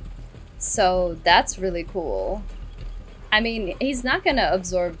 So that's really cool. I mean, he's not gonna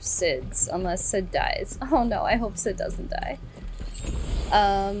absorb Cid's unless Cid dies. Oh no, I hope Cid doesn't die.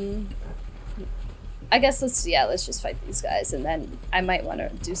 I guess let's just fight these guys, and then I might want to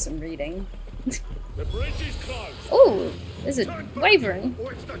do some reading. The bridge is closed. Oh, is it wyvern?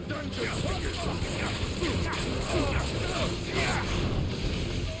 Or it's the dungeon.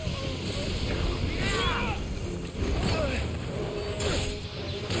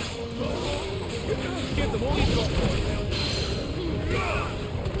 Give them all you've got, boy.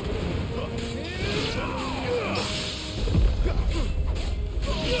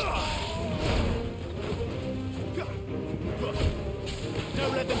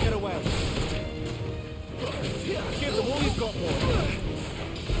 Don't let them get away. Give them all you've got, boy.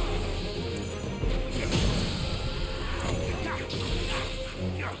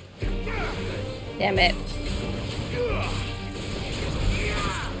 Damn it.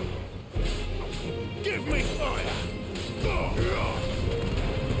 Give me fire.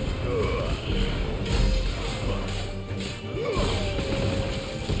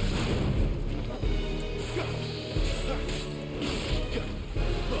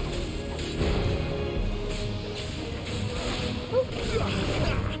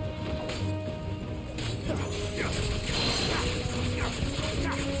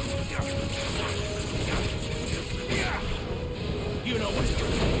 You know what to do. I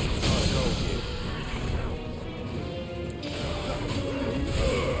know you.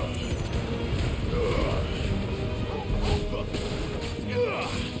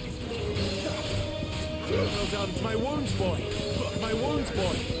 Well done. My wounds, boy. My wounds,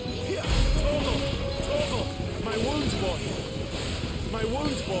 boy. Toggle. My wounds, boy. My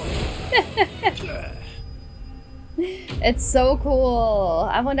wounds, boy. It's so cool.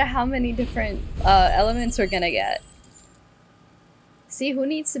 I wonder how many different elements we're gonna get. See, who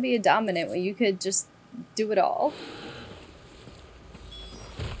needs to be a dominant when you could just do it all?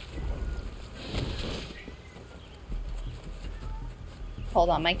 Hold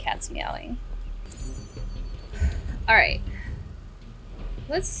on, my cat's meowing. Alright.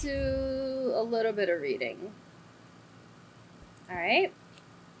 Let's do a little bit of reading. Alright.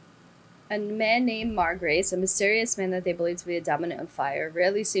 A man named Margrace, a mysterious man that they believe to be a dominant of fire,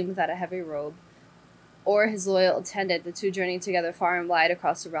 rarely seen without a heavy robe, or his loyal attendant, the two journeyed together far and wide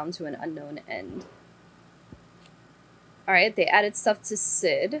across the realm to an unknown end. Alright, they added stuff to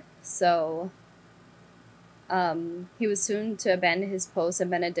Cid, so he was soon to abandon his post in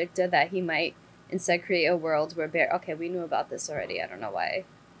Benedikta that he might instead create a world where okay, we knew about this already, I don't know why.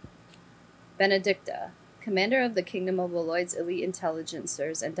 Benedikta, commander of the kingdom of Lloyd's elite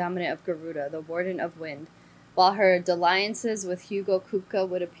intelligencers and dominant of Garuda, the warden of wind, while her dalliances with Hugo Kupka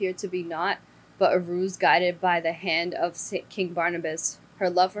would appear to be naught but a ruse guided by the hand of King Barnabas,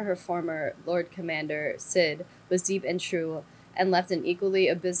 her love for her former Lord Commander, Cid, was deep and true, and left an equally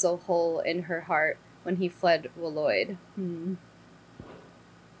abyssal hole in her heart when he fled Lloyd.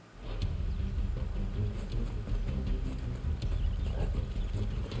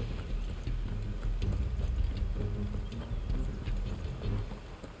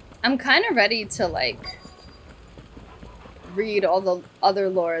 I'm kind of ready to, like, read all the other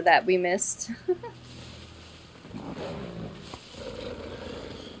lore that we missed.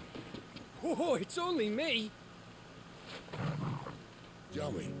 Oh, it's only me.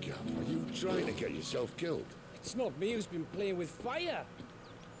 Dummy, Gav, are you trying to get yourself killed? It's not me who's been playing with fire.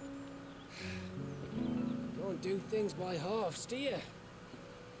 Don't do things by halves, do you?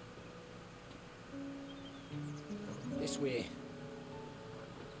 This way.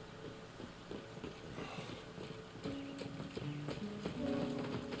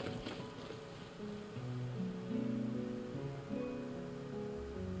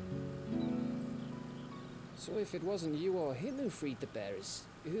 So if it wasn't you or him who freed the bearers,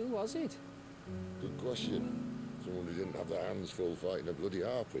 who was it? Good question. Someone who didn't have their hands full fighting a bloody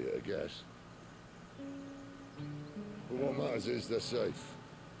harpy, I guess. But what matters is they're safe.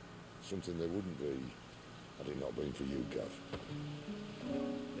 Something they wouldn't be had it not been for you, Gav.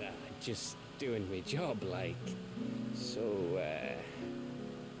 Just doing my job, like. So,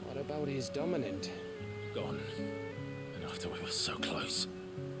 what about his dominant? Gone. And after we were so close.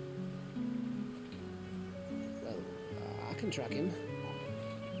 Well, I can track him.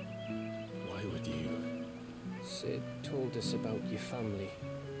 Why would you? Cid told us about your family.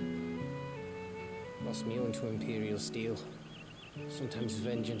 Lost me own to Imperial steel. Sometimes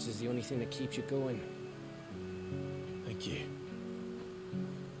vengeance is the only thing that keeps you going. Thank you.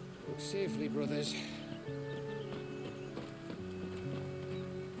 Walk safely, brothers.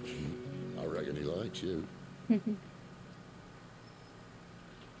 I reckon he likes you.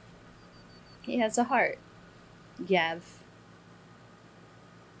 He has a heart. Gav.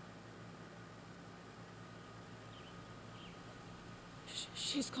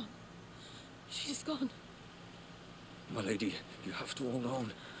 She's gone. She's gone. My lady, you have to hold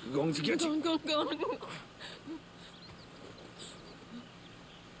on. I'm going to get you. Go. What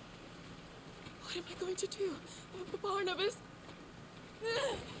am I going to do? Barnabas?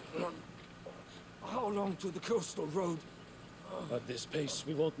 How long to the coastal road? At this pace,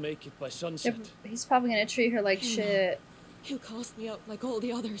 we won't make it by sunset. He's probably gonna treat her like shit. He'll cast me out like all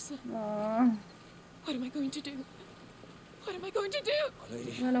the others. Aww. What am I going to do? What am I going to do?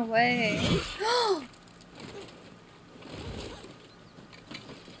 Lady. Run away.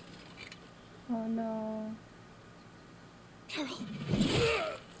 Oh no. Carol.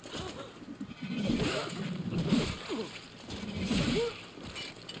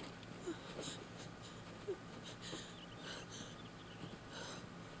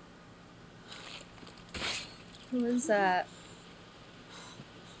 Who is that?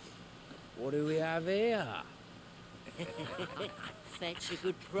 What do we have here? Fetch a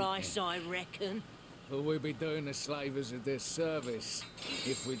good price, I reckon. Well, we'd be doing the slavers a disservice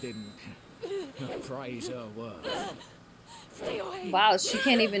if we didn't praise her work. Stay away. Wow, she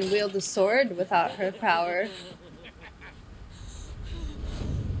can't even wield a sword without her power.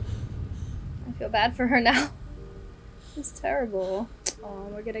 I feel bad for her now. It's terrible. Oh,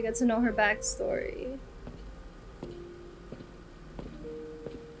 we're gonna get to know her backstory.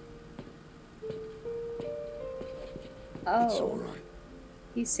 Oh. It's all right.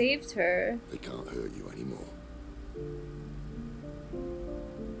 He saved her. They can't hurt you anymore.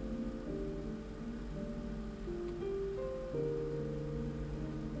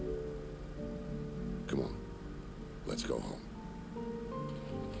 Come on. Let's go home.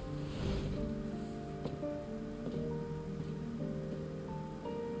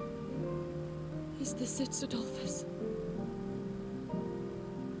 Is this it, Adolphus?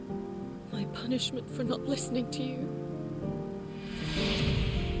 My punishment for not listening to you?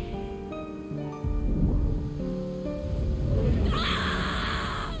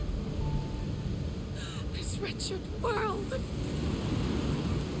 This wretched world!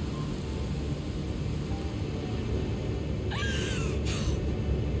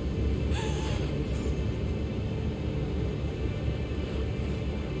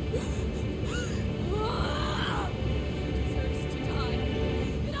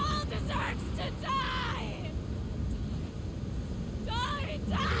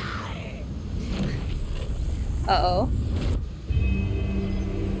 Uh-oh.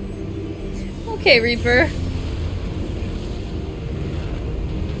 Okay, Reaper.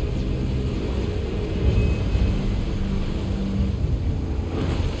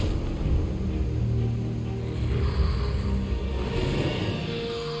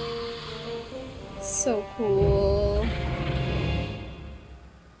 So cool.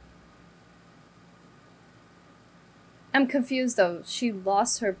 I'm confused though. She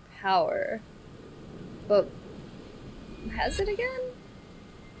lost her power. But has it again?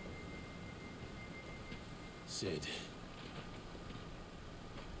 Cid.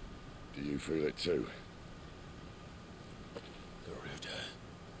 Do you feel it too? Garuda.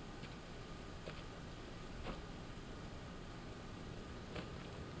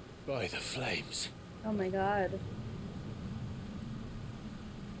 By the flames. Oh my god.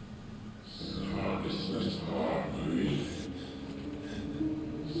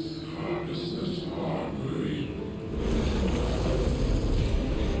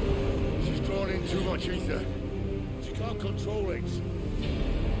 She's drawn in too much ether. She can't control it.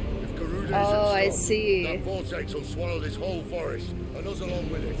 If Garuda isn't stopped, I see. that vortex will swallow this whole forest, and us along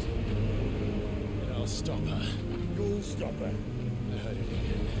with it. And I'll stop her. You'll stop her. I heard it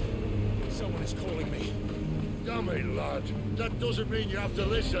again. Someone is calling me. Damn it, lad. That doesn't mean you have to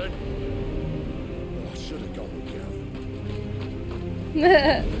listen. Well, I should have gone with you.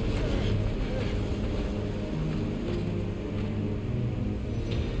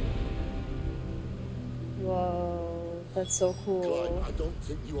 Whoa, that's so cool. Clyde, I don't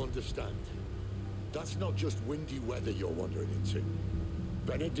think you understand. That's not just windy weather you're wandering into.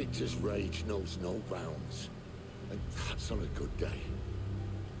 Benedikta's rage knows no bounds. And that's on a good day.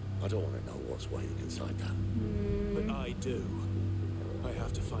 I don't want to know what's waiting inside that. But I do. I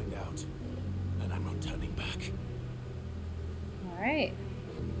have to find out. And I'm not turning back. Alright.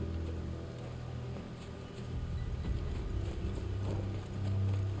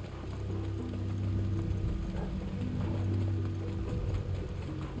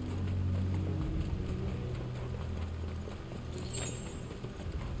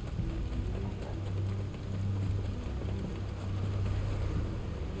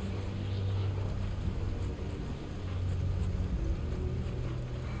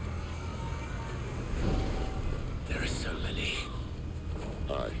 There are so many.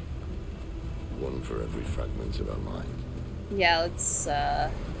 Aye. One for every fragment of our mind. Yeah, let's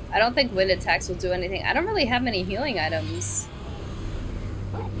I don't think wind attacks will do anything. I don't really have many healing items.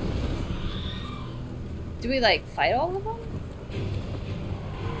 Do we, like, fight all of them?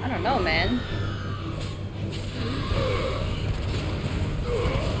 I don't know, man.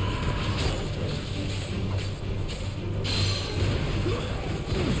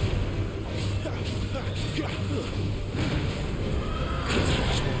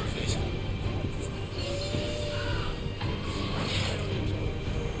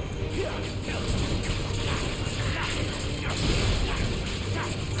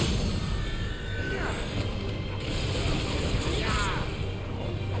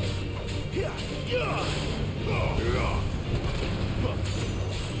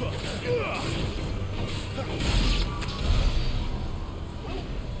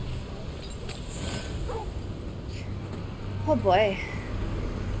 Oh boy.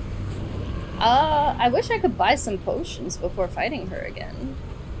 I wish I could buy some potions before fighting her again.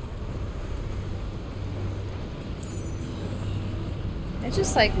 I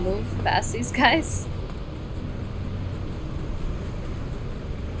just like move past these guys.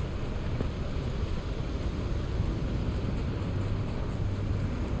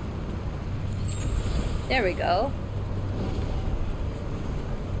 There we go.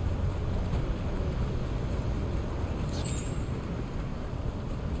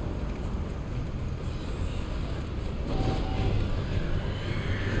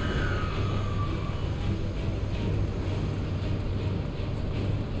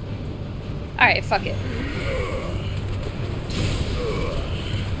 Alright, fuck it.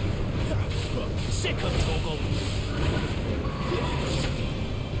 Sick of Toggle.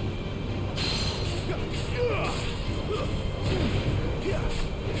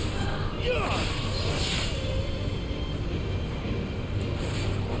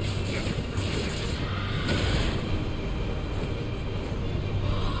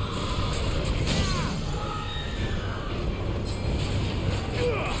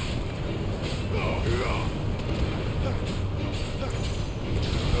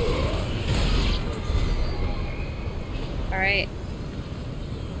 Alright.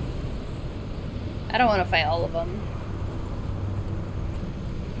 I don't want to fight all of them.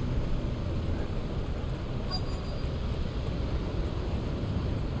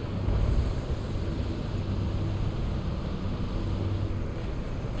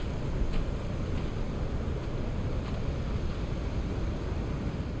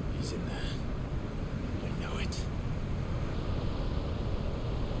 He's in there. I know it.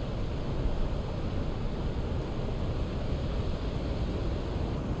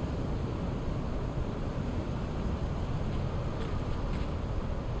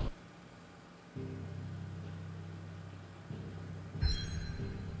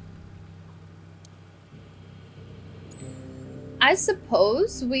 I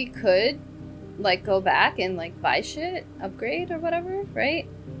suppose we could, like, go back and, like, buy shit, upgrade or whatever, right?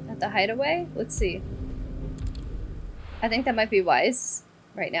 At the hideaway? Let's see. I think that might be wise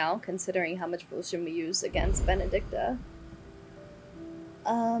right now, considering how much potion we use against Benedikta.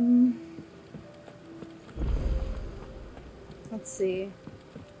 Let's see.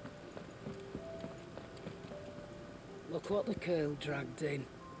 Look what the curl dragged in.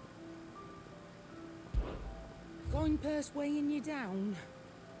 Fine purse weighing you down.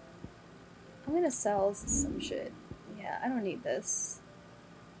 I'm gonna sell some shit. Yeah, I don't need this.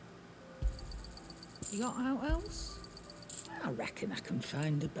 You got out else? I reckon I can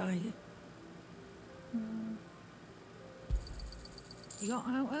find a buyer. You got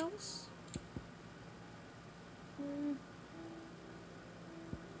out else?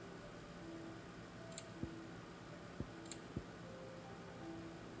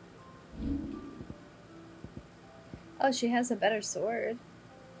 Oh, she has a better sword.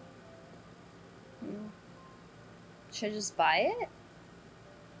 Should I just buy it?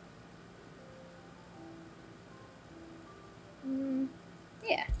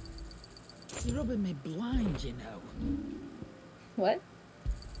 Yeah. You're rubbing me blind, you know. What?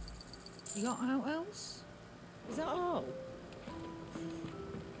 You got out else? Is that all?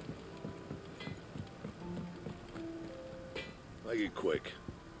 Make it quick.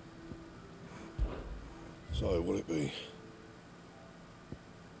 So, what'll it be?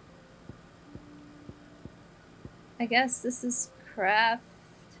 I guess this is craft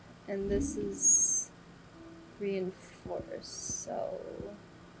and this is reinforce, so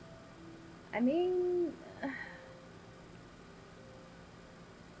I mean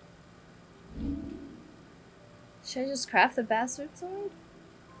should I just craft the bastard sword?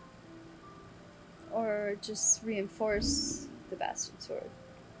 Or just reinforce the bastard sword?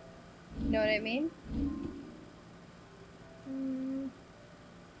 You know what I mean?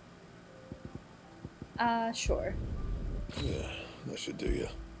 Sure. Yeah, that should do you.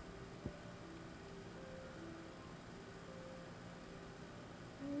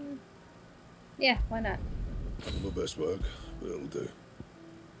 Yeah, why not? My best work, but it'll do.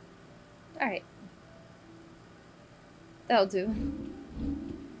 Alright. That'll do.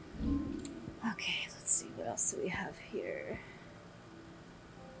 Okay, let's see. What else do we have here?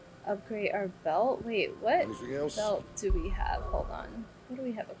 Upgrade our belt? Wait, what Anything else? belt do we have? Hold on. What do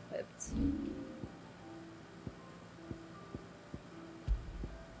we have equipped?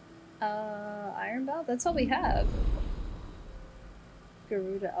 Iron belt? That's all we have.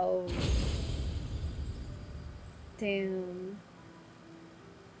 Garuda. Oh. Damn.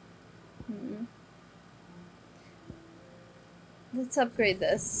 Let's upgrade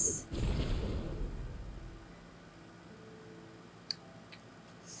this.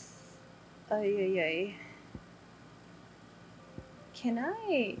 Ay, ay, ay. Can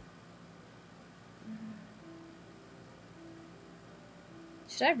I?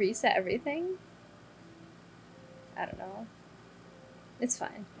 Should I reset everything? I don't know. It's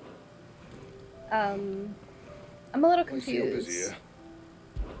fine. I'm a little confused. Busy, yeah?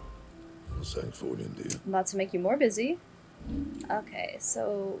 Not saying for you, do you? I'm about to make you more busy. Okay,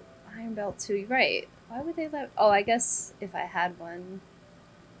 so Iron Belt 2, you're right. Why would they let... Oh, I guess if I had one.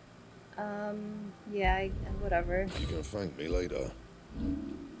 Yeah, whatever. You're gonna thank me later.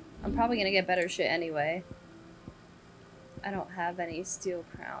 I'm probably gonna get better shit anyway. I don't have any steel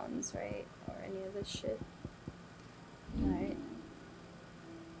crowns, right? Or any of this shit. Alright.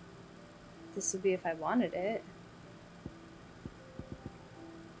 This would be if I wanted it.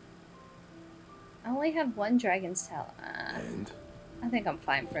 I only have one dragon's tail. And? I think I'm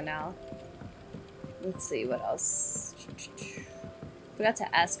fine for now. Let's see, what else? Forgot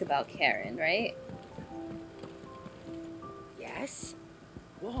to ask about Karen, right? Yes?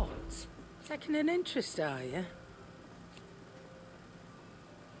 What? Taking an interest, are you?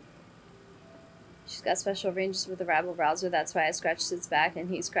 She's got special arrangements with the rabble rouser. That's why I scratched his back and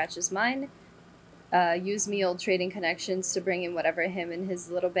he scratches mine. Use me old trading connections to bring in whatever him and his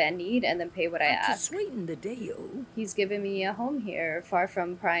little band need, and then pay what I ask. To sweeten the deal. He's given me a home here, far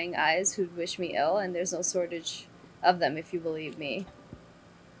from prying eyes who'd wish me ill, and there's no shortage of them if you believe me.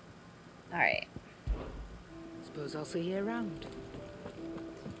 Alright. Suppose I'll see you around.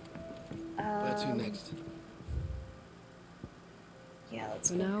 Where to next? Yeah, let's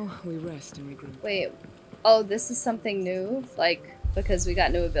For go. now, we rest and regroup. Wait. Oh, this is something new? Like, because we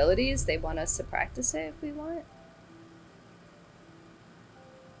got new abilities, they want us to practice it if we want?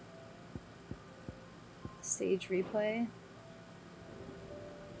 Stage replay?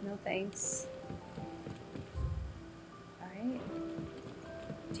 No thanks. Alright.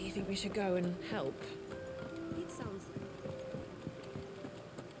 Do you think we should go and help? It sounds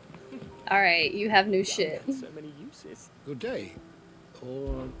Alright, you have new shit. So many uses. Good day.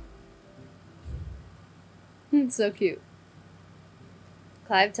 Or... So cute.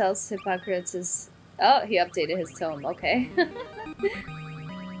 Clive tells Hippocrates his... Oh, he updated his tome. Okay. There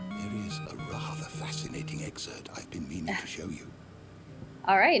is a rather fascinating excerpt I've been meaning to show you.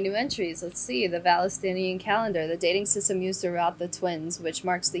 Alright, new entries. Let's see. The Valestinian calendar, the dating system used throughout the Twins, which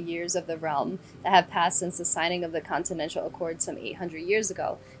marks the years of the realm that have passed since the signing of the Continental Accord some 800 years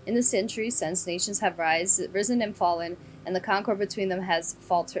ago. In this century, since nations have risen and fallen, and the concord between them has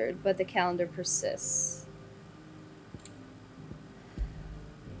faltered, but the calendar persists.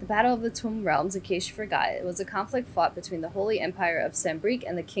 The Battle of the Twin Realms, in case you forgot, it was a conflict fought between the Holy Empire of Sembrique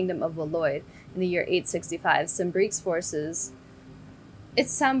and the Kingdom of Waloed in the year 865. Sembrique's forces...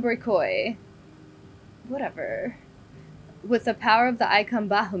 It's Sambrikoi. Whatever. With the power of the Icon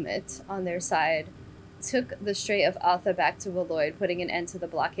Bahamut on their side, took the Strait of Altha back to Waloed, putting an end to the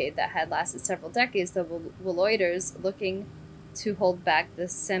blockade that had lasted several decades. The Waloeders, looking to hold back the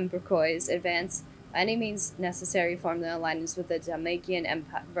Sembrikoi's advance by any means necessary, formed an alliance with the Damakian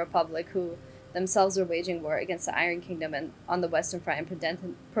Republic, who themselves were waging war against the Iron Kingdom and on the Western Front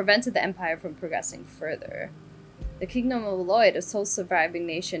and prevented the Empire from progressing further. The Kingdom of Waloed, a sole surviving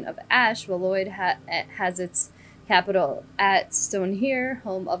nation of Ash, Waloed has its capital at Stonehere,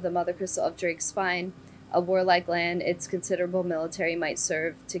 home of the Mother Crystal of Drake's Spine, a warlike land. Its considerable military might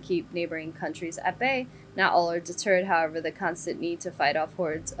serve to keep neighboring countries at bay. Not all are deterred, however. The constant need to fight off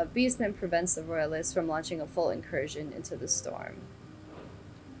hordes of beastmen prevents the royalists from launching a full incursion into the storm.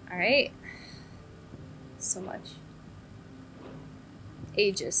 Alright. So much.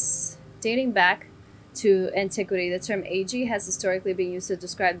 Aegis. Dating back to antiquity, the term Agi has historically been used to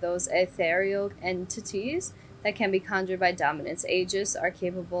describe those ethereal entities that can be conjured by dominance. Aegis are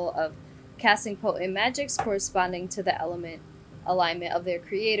capable of casting potent magics corresponding to the element alignment of their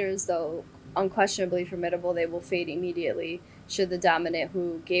creators, though unquestionably formidable, they will fade immediately should the dominant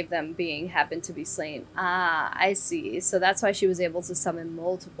who gave them being happen to be slain. Ah, I see. So that's why she was able to summon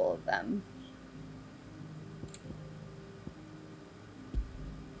multiple of them.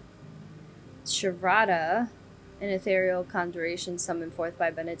 Sharada, an ethereal conjuration summoned forth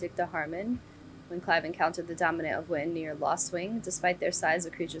by Benedikta Harmon when Clive encountered the dominant of Wynn near Lostwing. Despite their size,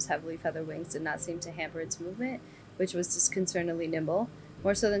 the creature's heavily feathered wings did not seem to hamper its movement, which was disconcertingly nimble.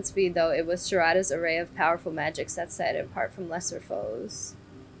 More so than speed, though, it was Sharada's array of powerful magics that set it apart from lesser foes.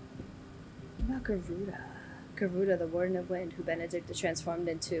 What about Garuda? Garuda, the Warden of Wind, who Benedikta transformed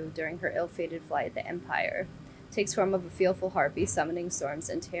into during her ill-fated flight at the Empire, takes form of a fearful harpy, summoning storms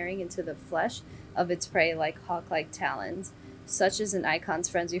and tearing into the flesh of its prey like hawk-like talons. Such is an icon's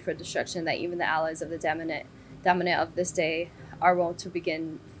frenzy for destruction that even the allies of the dominant of this day are wont to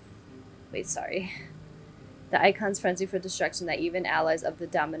begin... The icon's frenzy for destruction that even allies of the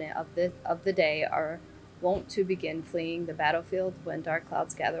dominant of the day are wont to begin fleeing the battlefield when dark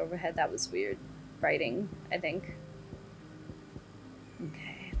clouds gather overhead. That was weird writing, I think.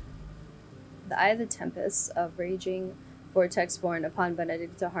 Okay. The Eye of the Tempest, of raging vortex born upon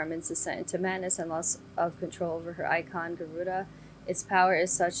Benedikta Harmon's descent into madness and loss of control over her icon, Garuda. Its power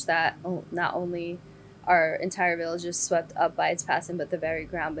is such that not only are entire villages swept up by its passing, but the very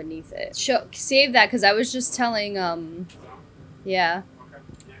ground beneath it. Save that, because I was just telling, yeah.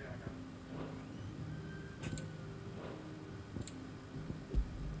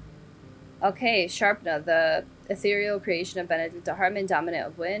 Okay, Sharpna, the ethereal creation of Benedikta Harmon, dominant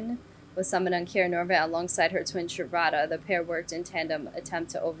of Wynn, was summoned on Kier Norva alongside her twin Sharada. The pair worked in tandem, attempt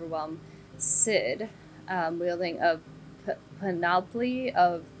to overwhelm Cid, wielding a panoply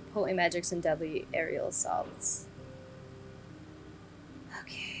of potent magics and deadly aerial assaults.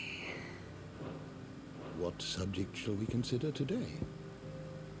 Okay. What subject shall we consider today?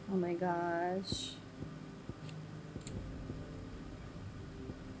 Oh my gosh.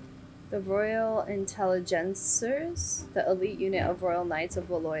 The Royal Intelligencers, the elite unit of Royal Knights of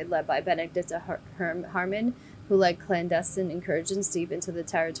Waloed, led by Benedikta Harmon, who led clandestine incursions deep into the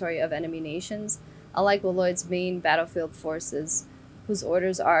territory of enemy nations. Unlike Waloed's main battlefield forces, whose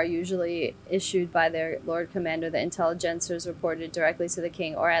orders are usually issued by their Lord Commander, the Intelligencers reported directly to the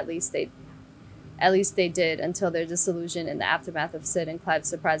king, or at least they did until their dissolution in the aftermath of Cid and Clive's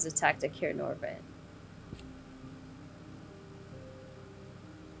surprise attack at Kier Norva.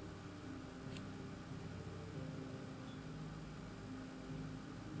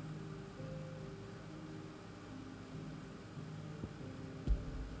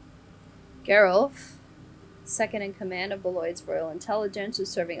 Gerulf, second in command of Beloyd's Royal Intelligence, was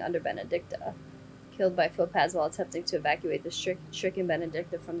serving under Benedikta, killed by footpads while attempting to evacuate the stricken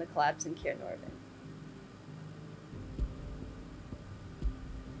Benedikta from the collapse in Kier Norva.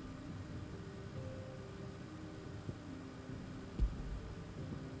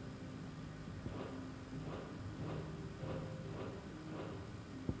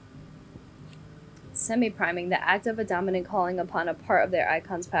 Semi-priming, the act of a dominant calling upon a part of their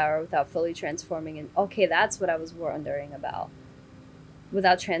icon's power without fully transforming in... Okay, that's what I was wondering about.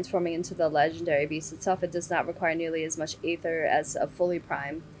 Without transforming into the legendary beast itself, it does not require nearly as much aether as a fully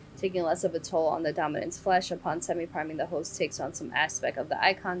prime, taking less of a toll on the dominant's flesh. Upon semi-priming, the host takes on some aspect of the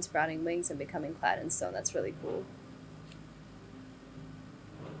icon, sprouting wings and becoming clad in stone. That's really cool.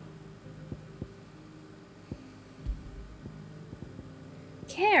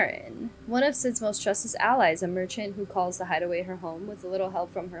 Karen, one of Cid's most trusted allies, a merchant who calls the hideaway her home. With a little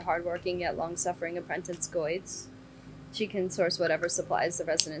help from her hardworking yet long-suffering apprentice Goids, she can source whatever supplies the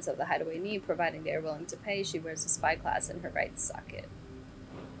residents of the hideaway need, providing they are willing to pay. She wears a spy class in her right socket.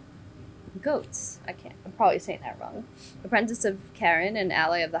 Goats. I'm probably saying that wrong. Apprentice of Karen, an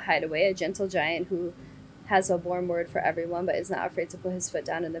ally of the hideaway, a gentle giant who has a warm word for everyone, but is not afraid to put his foot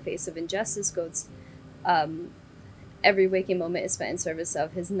down in the face of injustice. Goats, every waking moment is spent in service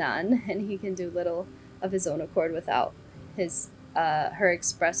of his Nan, and he can do little of his own accord without her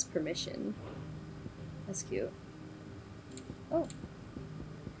express permission. That's cute. Oh.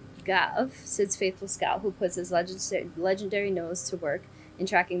 Gav, Cid's faithful scout, who puts his legendary nose to work in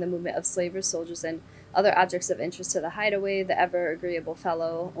tracking the movement of slavers, soldiers, and other objects of interest to the hideaway, the ever-agreeable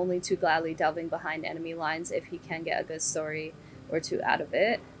fellow, only too gladly delving behind enemy lines if he can get a good story or two out of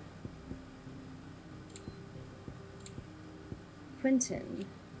it. Quentin,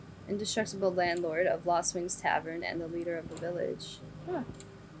 indestructible landlord of Lost Wings Tavern and the leader of the village. Huh.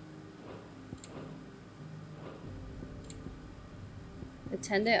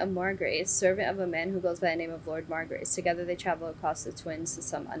 Attendant of Margrace, servant of a man who goes by the name of Lord Margrace. Together they travel across the Twins to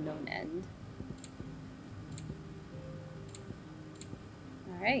some unknown end.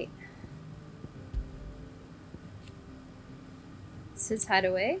 Alright. Cid's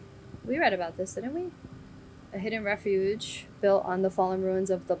hideaway. We read about this, didn't we? A hidden refuge built on the fallen ruins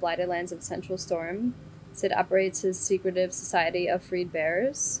of the blighted lands of Central Storm. Cid operates his secretive society of freed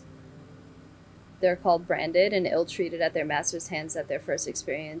bearers. They're called branded and ill-treated at their master's hands at their first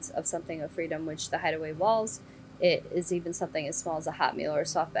experience of something of freedom, which the hideaway walls. It is even something as small as a hot meal or a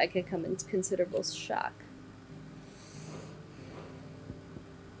soft bag could come into considerable shock.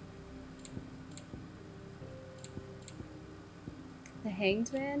 The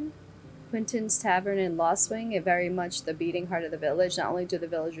Hanged Man. Quinton's Tavern in Lostwing, very much the beating heart of the village. Not only do the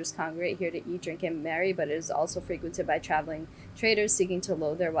villagers congregate here to eat, drink, and marry, but it is also frequented by traveling traders seeking to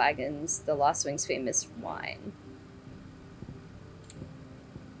load their wagons the Lostwing's famous wine.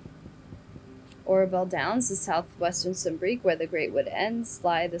 Orabel Downs, the southwestern Sombrique, where the Great Wood ends,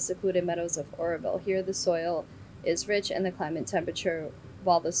 lie the secluded meadows of Orabel. Here the soil is rich and the climate temperature,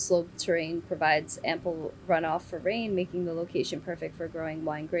 while the sloped terrain provides ample runoff for rain, making the location perfect for growing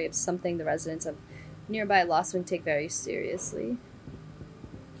wine grapes, something the residents of nearby Lostwing take very seriously.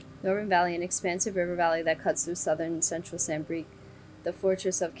 Northern Valley, an expansive river valley that cuts through southern and central Sombrique. The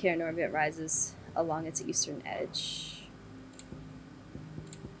fortress of Caer Norvit rises along its eastern edge.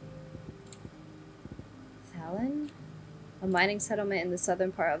 Thallon? A mining settlement in the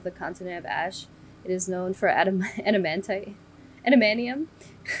southern part of the continent of Ash. It is known for adamantium.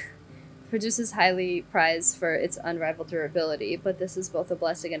 Produces highly prized for its unrivaled durability, but this is both a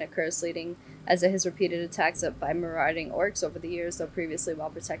blessing and a curse, leading as it has repeated attacks by marauding orcs over the years. Though previously well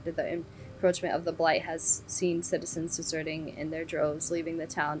protected, the encroachment of the blight has seen citizens deserting in their droves, leaving the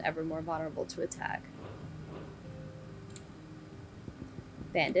town ever more vulnerable to attack.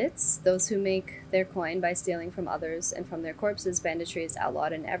 Bandits, those who make their coin by stealing from others and from their corpses. Banditry is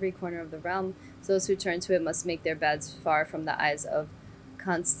outlawed in every corner of the realm, so those who turn to it must make their beds far from the eyes of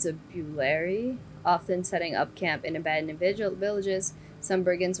constabulary, often setting up camp in abandoned villages. Some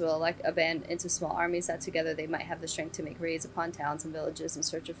brigands will elect a band into small armies that together they might have the strength to make raids upon towns and villages in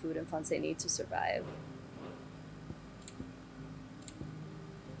search of food and funds they need to survive.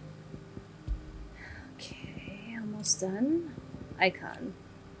 Okay, almost done. Icon.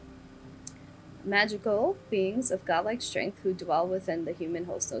 Magical beings of godlike strength who dwell within the human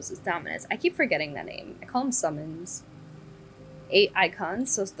host knows as dominance. I keep forgetting that name. I call them summons. 8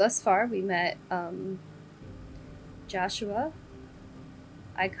 icons. So thus far we met Joshua,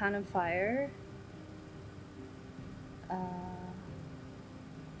 Icon of Fire,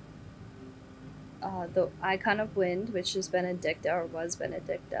 the Icon of Wind, which is Benedikta, or was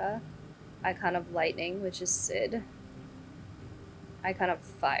Benedikta, Icon of Lightning, which is Cid, Icon of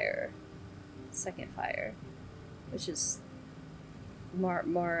Fire, second fire, which is more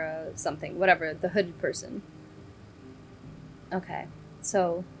something, whatever, the hooded person. Okay,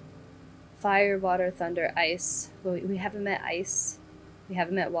 so fire, water, thunder, ice. Well, we haven't met ice. We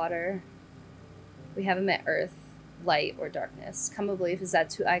haven't met water. We haven't met earth, light, or darkness. Common belief is that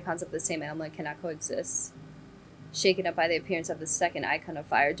two icons of the same element cannot coexist. Shaken up by the appearance of the second icon of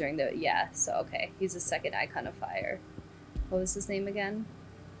fire during the... Yeah, so okay. He's the second icon of fire. What was his name again?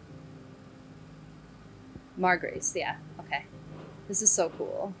 Margrace, yeah, okay. This is so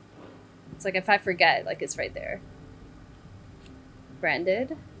cool. It's like if I forget, like it's right there.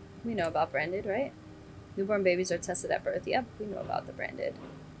 Branded. We know about branded, right? Newborn babies are tested at birth. Yep, we know about the branded.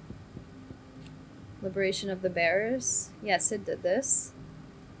 Liberation of the bearers. Yeah, Cid did this.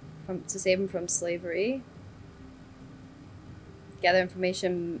 To save them from slavery. Gather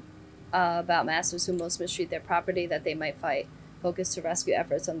information about masters who most mistreat their property that they might fight. Focus to rescue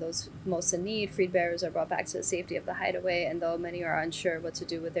efforts on those most in need. Freed bearers are brought back to the safety of the hideaway, and though many are unsure what to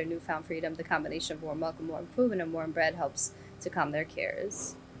do with their newfound freedom, the combination of warm milk and warm food and warm bread helps to calm their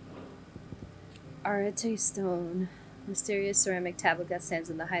cares. Arete Stone. Mysterious ceramic tablet that stands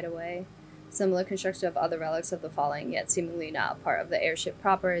in the hideaway. Similar construction of other relics of the falling, yet seemingly not part of the airship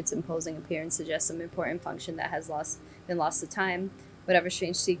proper. Its imposing appearance suggests some important function that has been lost to time. Whatever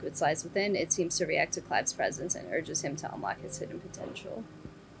strange secrets lies within, it seems to react to Clive's presence and urges him to unlock its hidden potential.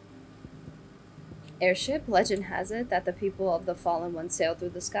 Airship. Legend has it that the people of the fallen once sailed through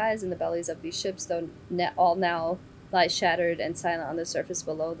the skies in the bellies of these ships, though all now lie shattered and silent on the surface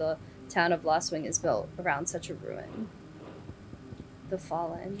below. The town of Lostwing is built around such a ruin. The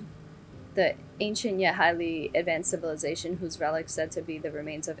Fallen. The ancient yet highly advanced civilization whose relics said to be the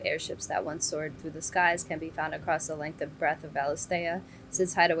remains of airships that once soared through the skies can be found across the length and breadth of Valisthea.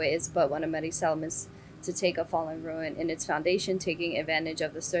 Cid's hideaway is but one of many settlements to take a fallen ruin in its foundation, taking advantage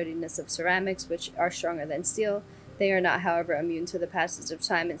of the sturdiness of ceramics, which are stronger than steel. They are not, however, immune to the passage of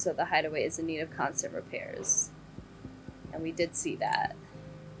time, and so the hideaway is in need of constant repairs. And we did see that.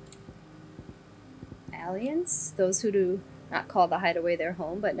 Aliens? Those who not call the hideaway their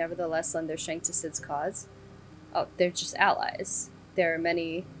home, but nevertheless lend their strength to Cid's cause. Oh, they're just allies. There are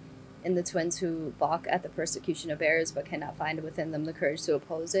many in the twins who balk at the persecution of bears, but cannot find within them the courage to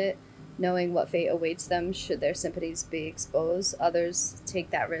oppose it, knowing what fate awaits them should their sympathies be exposed. Others take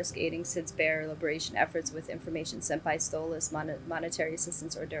that risk, aiding Cid's bear liberation efforts with information sent by Stolas, monetary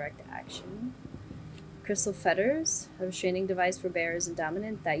assistance, or direct action. Crystal fetters, a restraining device for bears and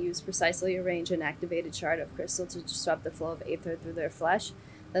dominant that use precisely arrange an activated shard of crystal to disrupt the flow of aether through their flesh,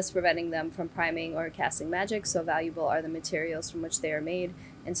 thus preventing them from priming or casting magic. So valuable are the materials from which they are made,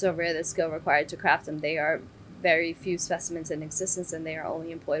 and so rare the skill required to craft them. They are very few specimens in existence, and they are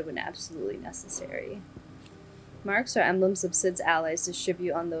only employed when absolutely necessary. Marks or emblems of Cid's allies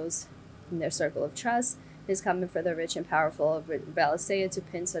distribute on those in their circle of trust. It is common for the rich and powerful of Valisthea to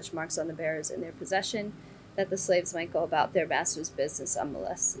pin such marks on the bearers in their possession, that the slaves might go about their master's business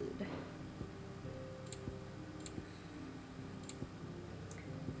unmolested.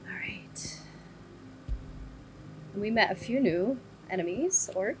 Alright. We met a few new enemies,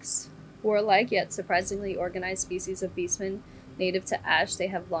 orcs. Warlike yet surprisingly organized species of beastmen native to Ash, they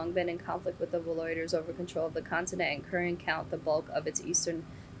have long been in conflict with the Voloiders over control of the continent and currently count the bulk of its eastern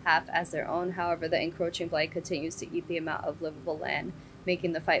half as their own. However, the encroaching blight continues to eat the amount of livable land,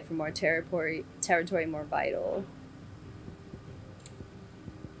 making the fight for more territory more vital.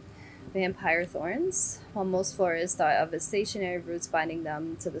 Vampire thorns. While most florists thought of as stationary roots binding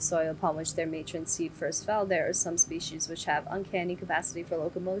them to the soil upon which their matron seed first fell, there are some species which have uncanny capacity for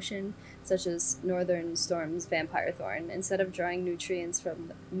locomotion, such as Northern Storm's vampire thorn. Instead of drawing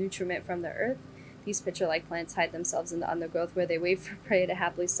nutriment from the earth, these pitcher-like plants hide themselves in the undergrowth, where they wait for prey to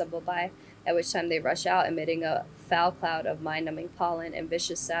happily stumble by, at which time they rush out, emitting a foul cloud of mind-numbing pollen and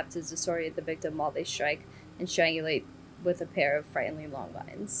vicious sap to disorient the victim while they strike and strangulate with a pair of frighteningly long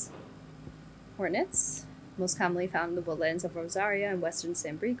vines. Hornets. Most commonly found in the woodlands of Rosaria and western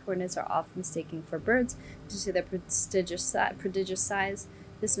Sambrique, hornets are often mistaken for birds due to their prodigious size.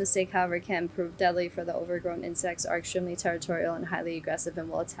 This mistake, however, can prove deadly, for the overgrown insects are extremely territorial and highly aggressive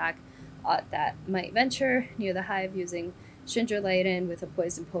and will attack that might venture near the hive, using Shindra laden with a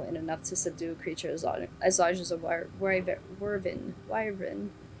poison potent enough to subdue a creature as large as a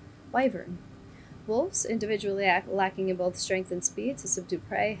wyvern. Wolves, individually lacking in both strength and speed to subdue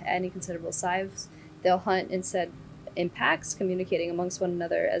prey at any considerable size, they'll hunt instead in packs, communicating amongst one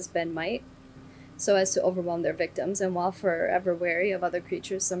another as Ben might, so as to overwhelm their victims. And while forever wary of other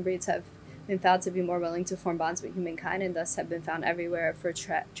creatures, some breeds have been found to be more willing to form bonds with humankind, and thus have been found everywhere for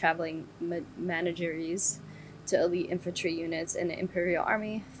traveling menageries to elite infantry units in the Imperial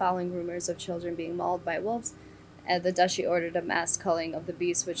Army. Following rumors of children being mauled by wolves, the duchy ordered a mass culling of the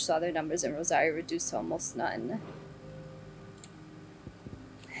beasts, which saw their numbers in Rosaria reduced to almost none.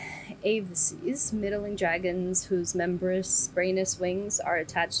 Avices, middling dragons whose membranous wings are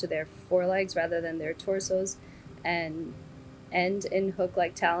attached to their forelegs rather than their torsos, and end in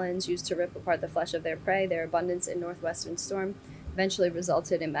hook-like talons used to rip apart the flesh of their prey. Their abundance in northwestern Storm eventually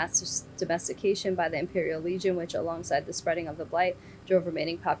resulted in mass domestication by the Imperial Legion, which, alongside the spreading of the blight, drove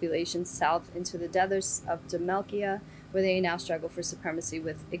remaining populations south into the deserts of Demelkia, where they now struggle for supremacy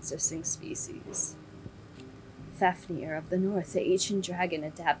with existing species. Fafnir of the North, the ancient dragon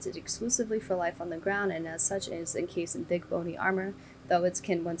adapted exclusively for life on the ground, and as such is encased in thick bony armor. Though its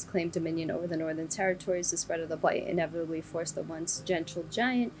kin once claimed dominion over the northern territories, the spread of the blight inevitably forced the once gentle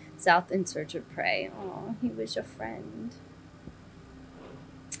giant south in search of prey. Aw, he was a friend.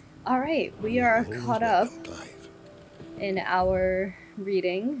 Alright, we are caught up in our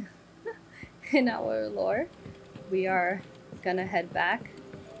reading, in our lore. We are gonna head back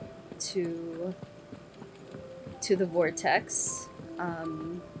to the vortex.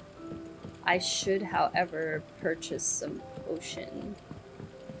 I should, however, purchase some potion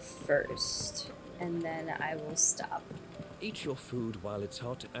first, and then I will stop. Eat your food while it's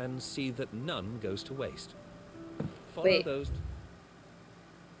hot and see that none goes to waste. Follow Wait. those.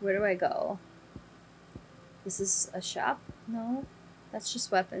 Where do I go? This is a shop? No? That's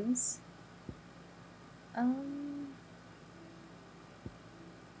just weapons. Can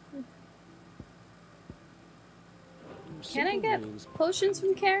I get potions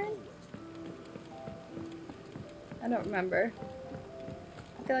from Karen? I don't remember.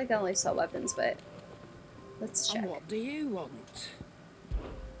 I feel like I only saw weapons, but let's check. And what do you want?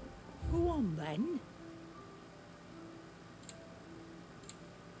 Go on then.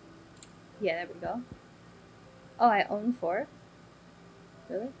 Yeah, there we go. Oh, I own 4.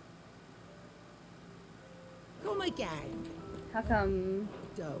 Really? Come again. How come?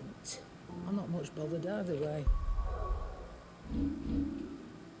 Don't. I'm not much bothered either way.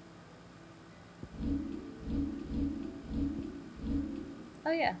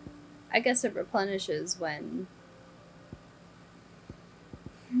 Oh yeah. I guess it replenishes when...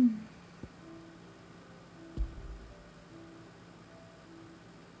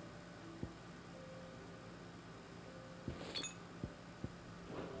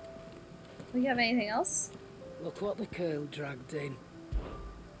 We have anything else? Look what the curl dragged in.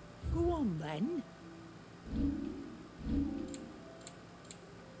 Go on then.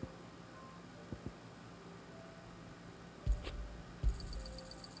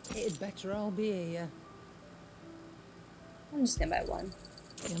 It'd better all be here. I'm just gonna buy one.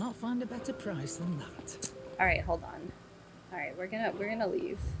 You'll not find a better price than that. All right, hold on. All right, we're gonna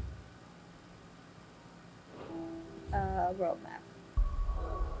leave. World map.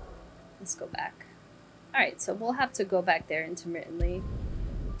 Let's go back. All right, so we'll have to go back there intermittently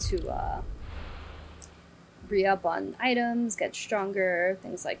to re-up on items, get stronger,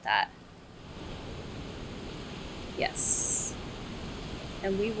 things like that. Yes.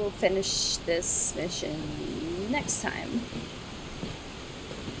 And we will finish this mission next time.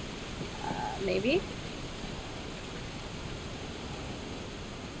 Maybe?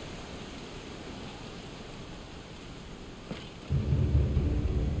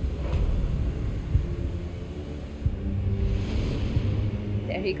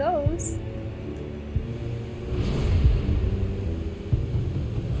 There he goes.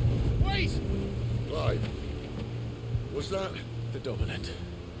 Wait! Clive, was that... The Dominant.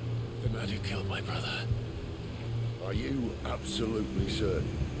 The man who killed my brother. Are you absolutely certain?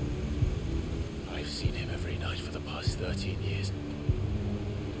 I've seen him every night for the past 13 years.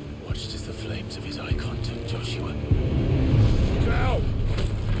 Watched as the flames of his icon took Joshua. Down!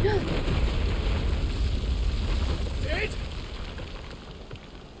 Cid?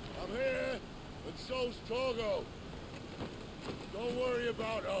 I'm here, and so's Torgo. Don't worry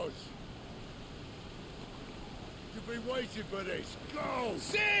about us. You've been waiting for this. Go!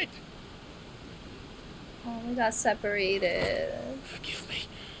 Cid! Oh, we got separated. Forgive me.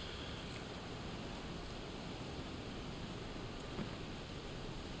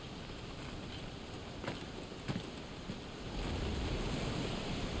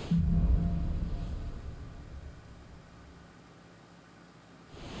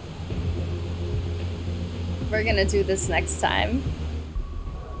 We're gonna do this next time.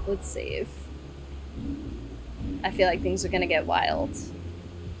 Let's save. I feel like things are gonna get wild.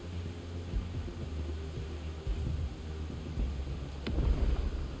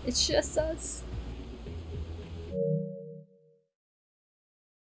 It's just us.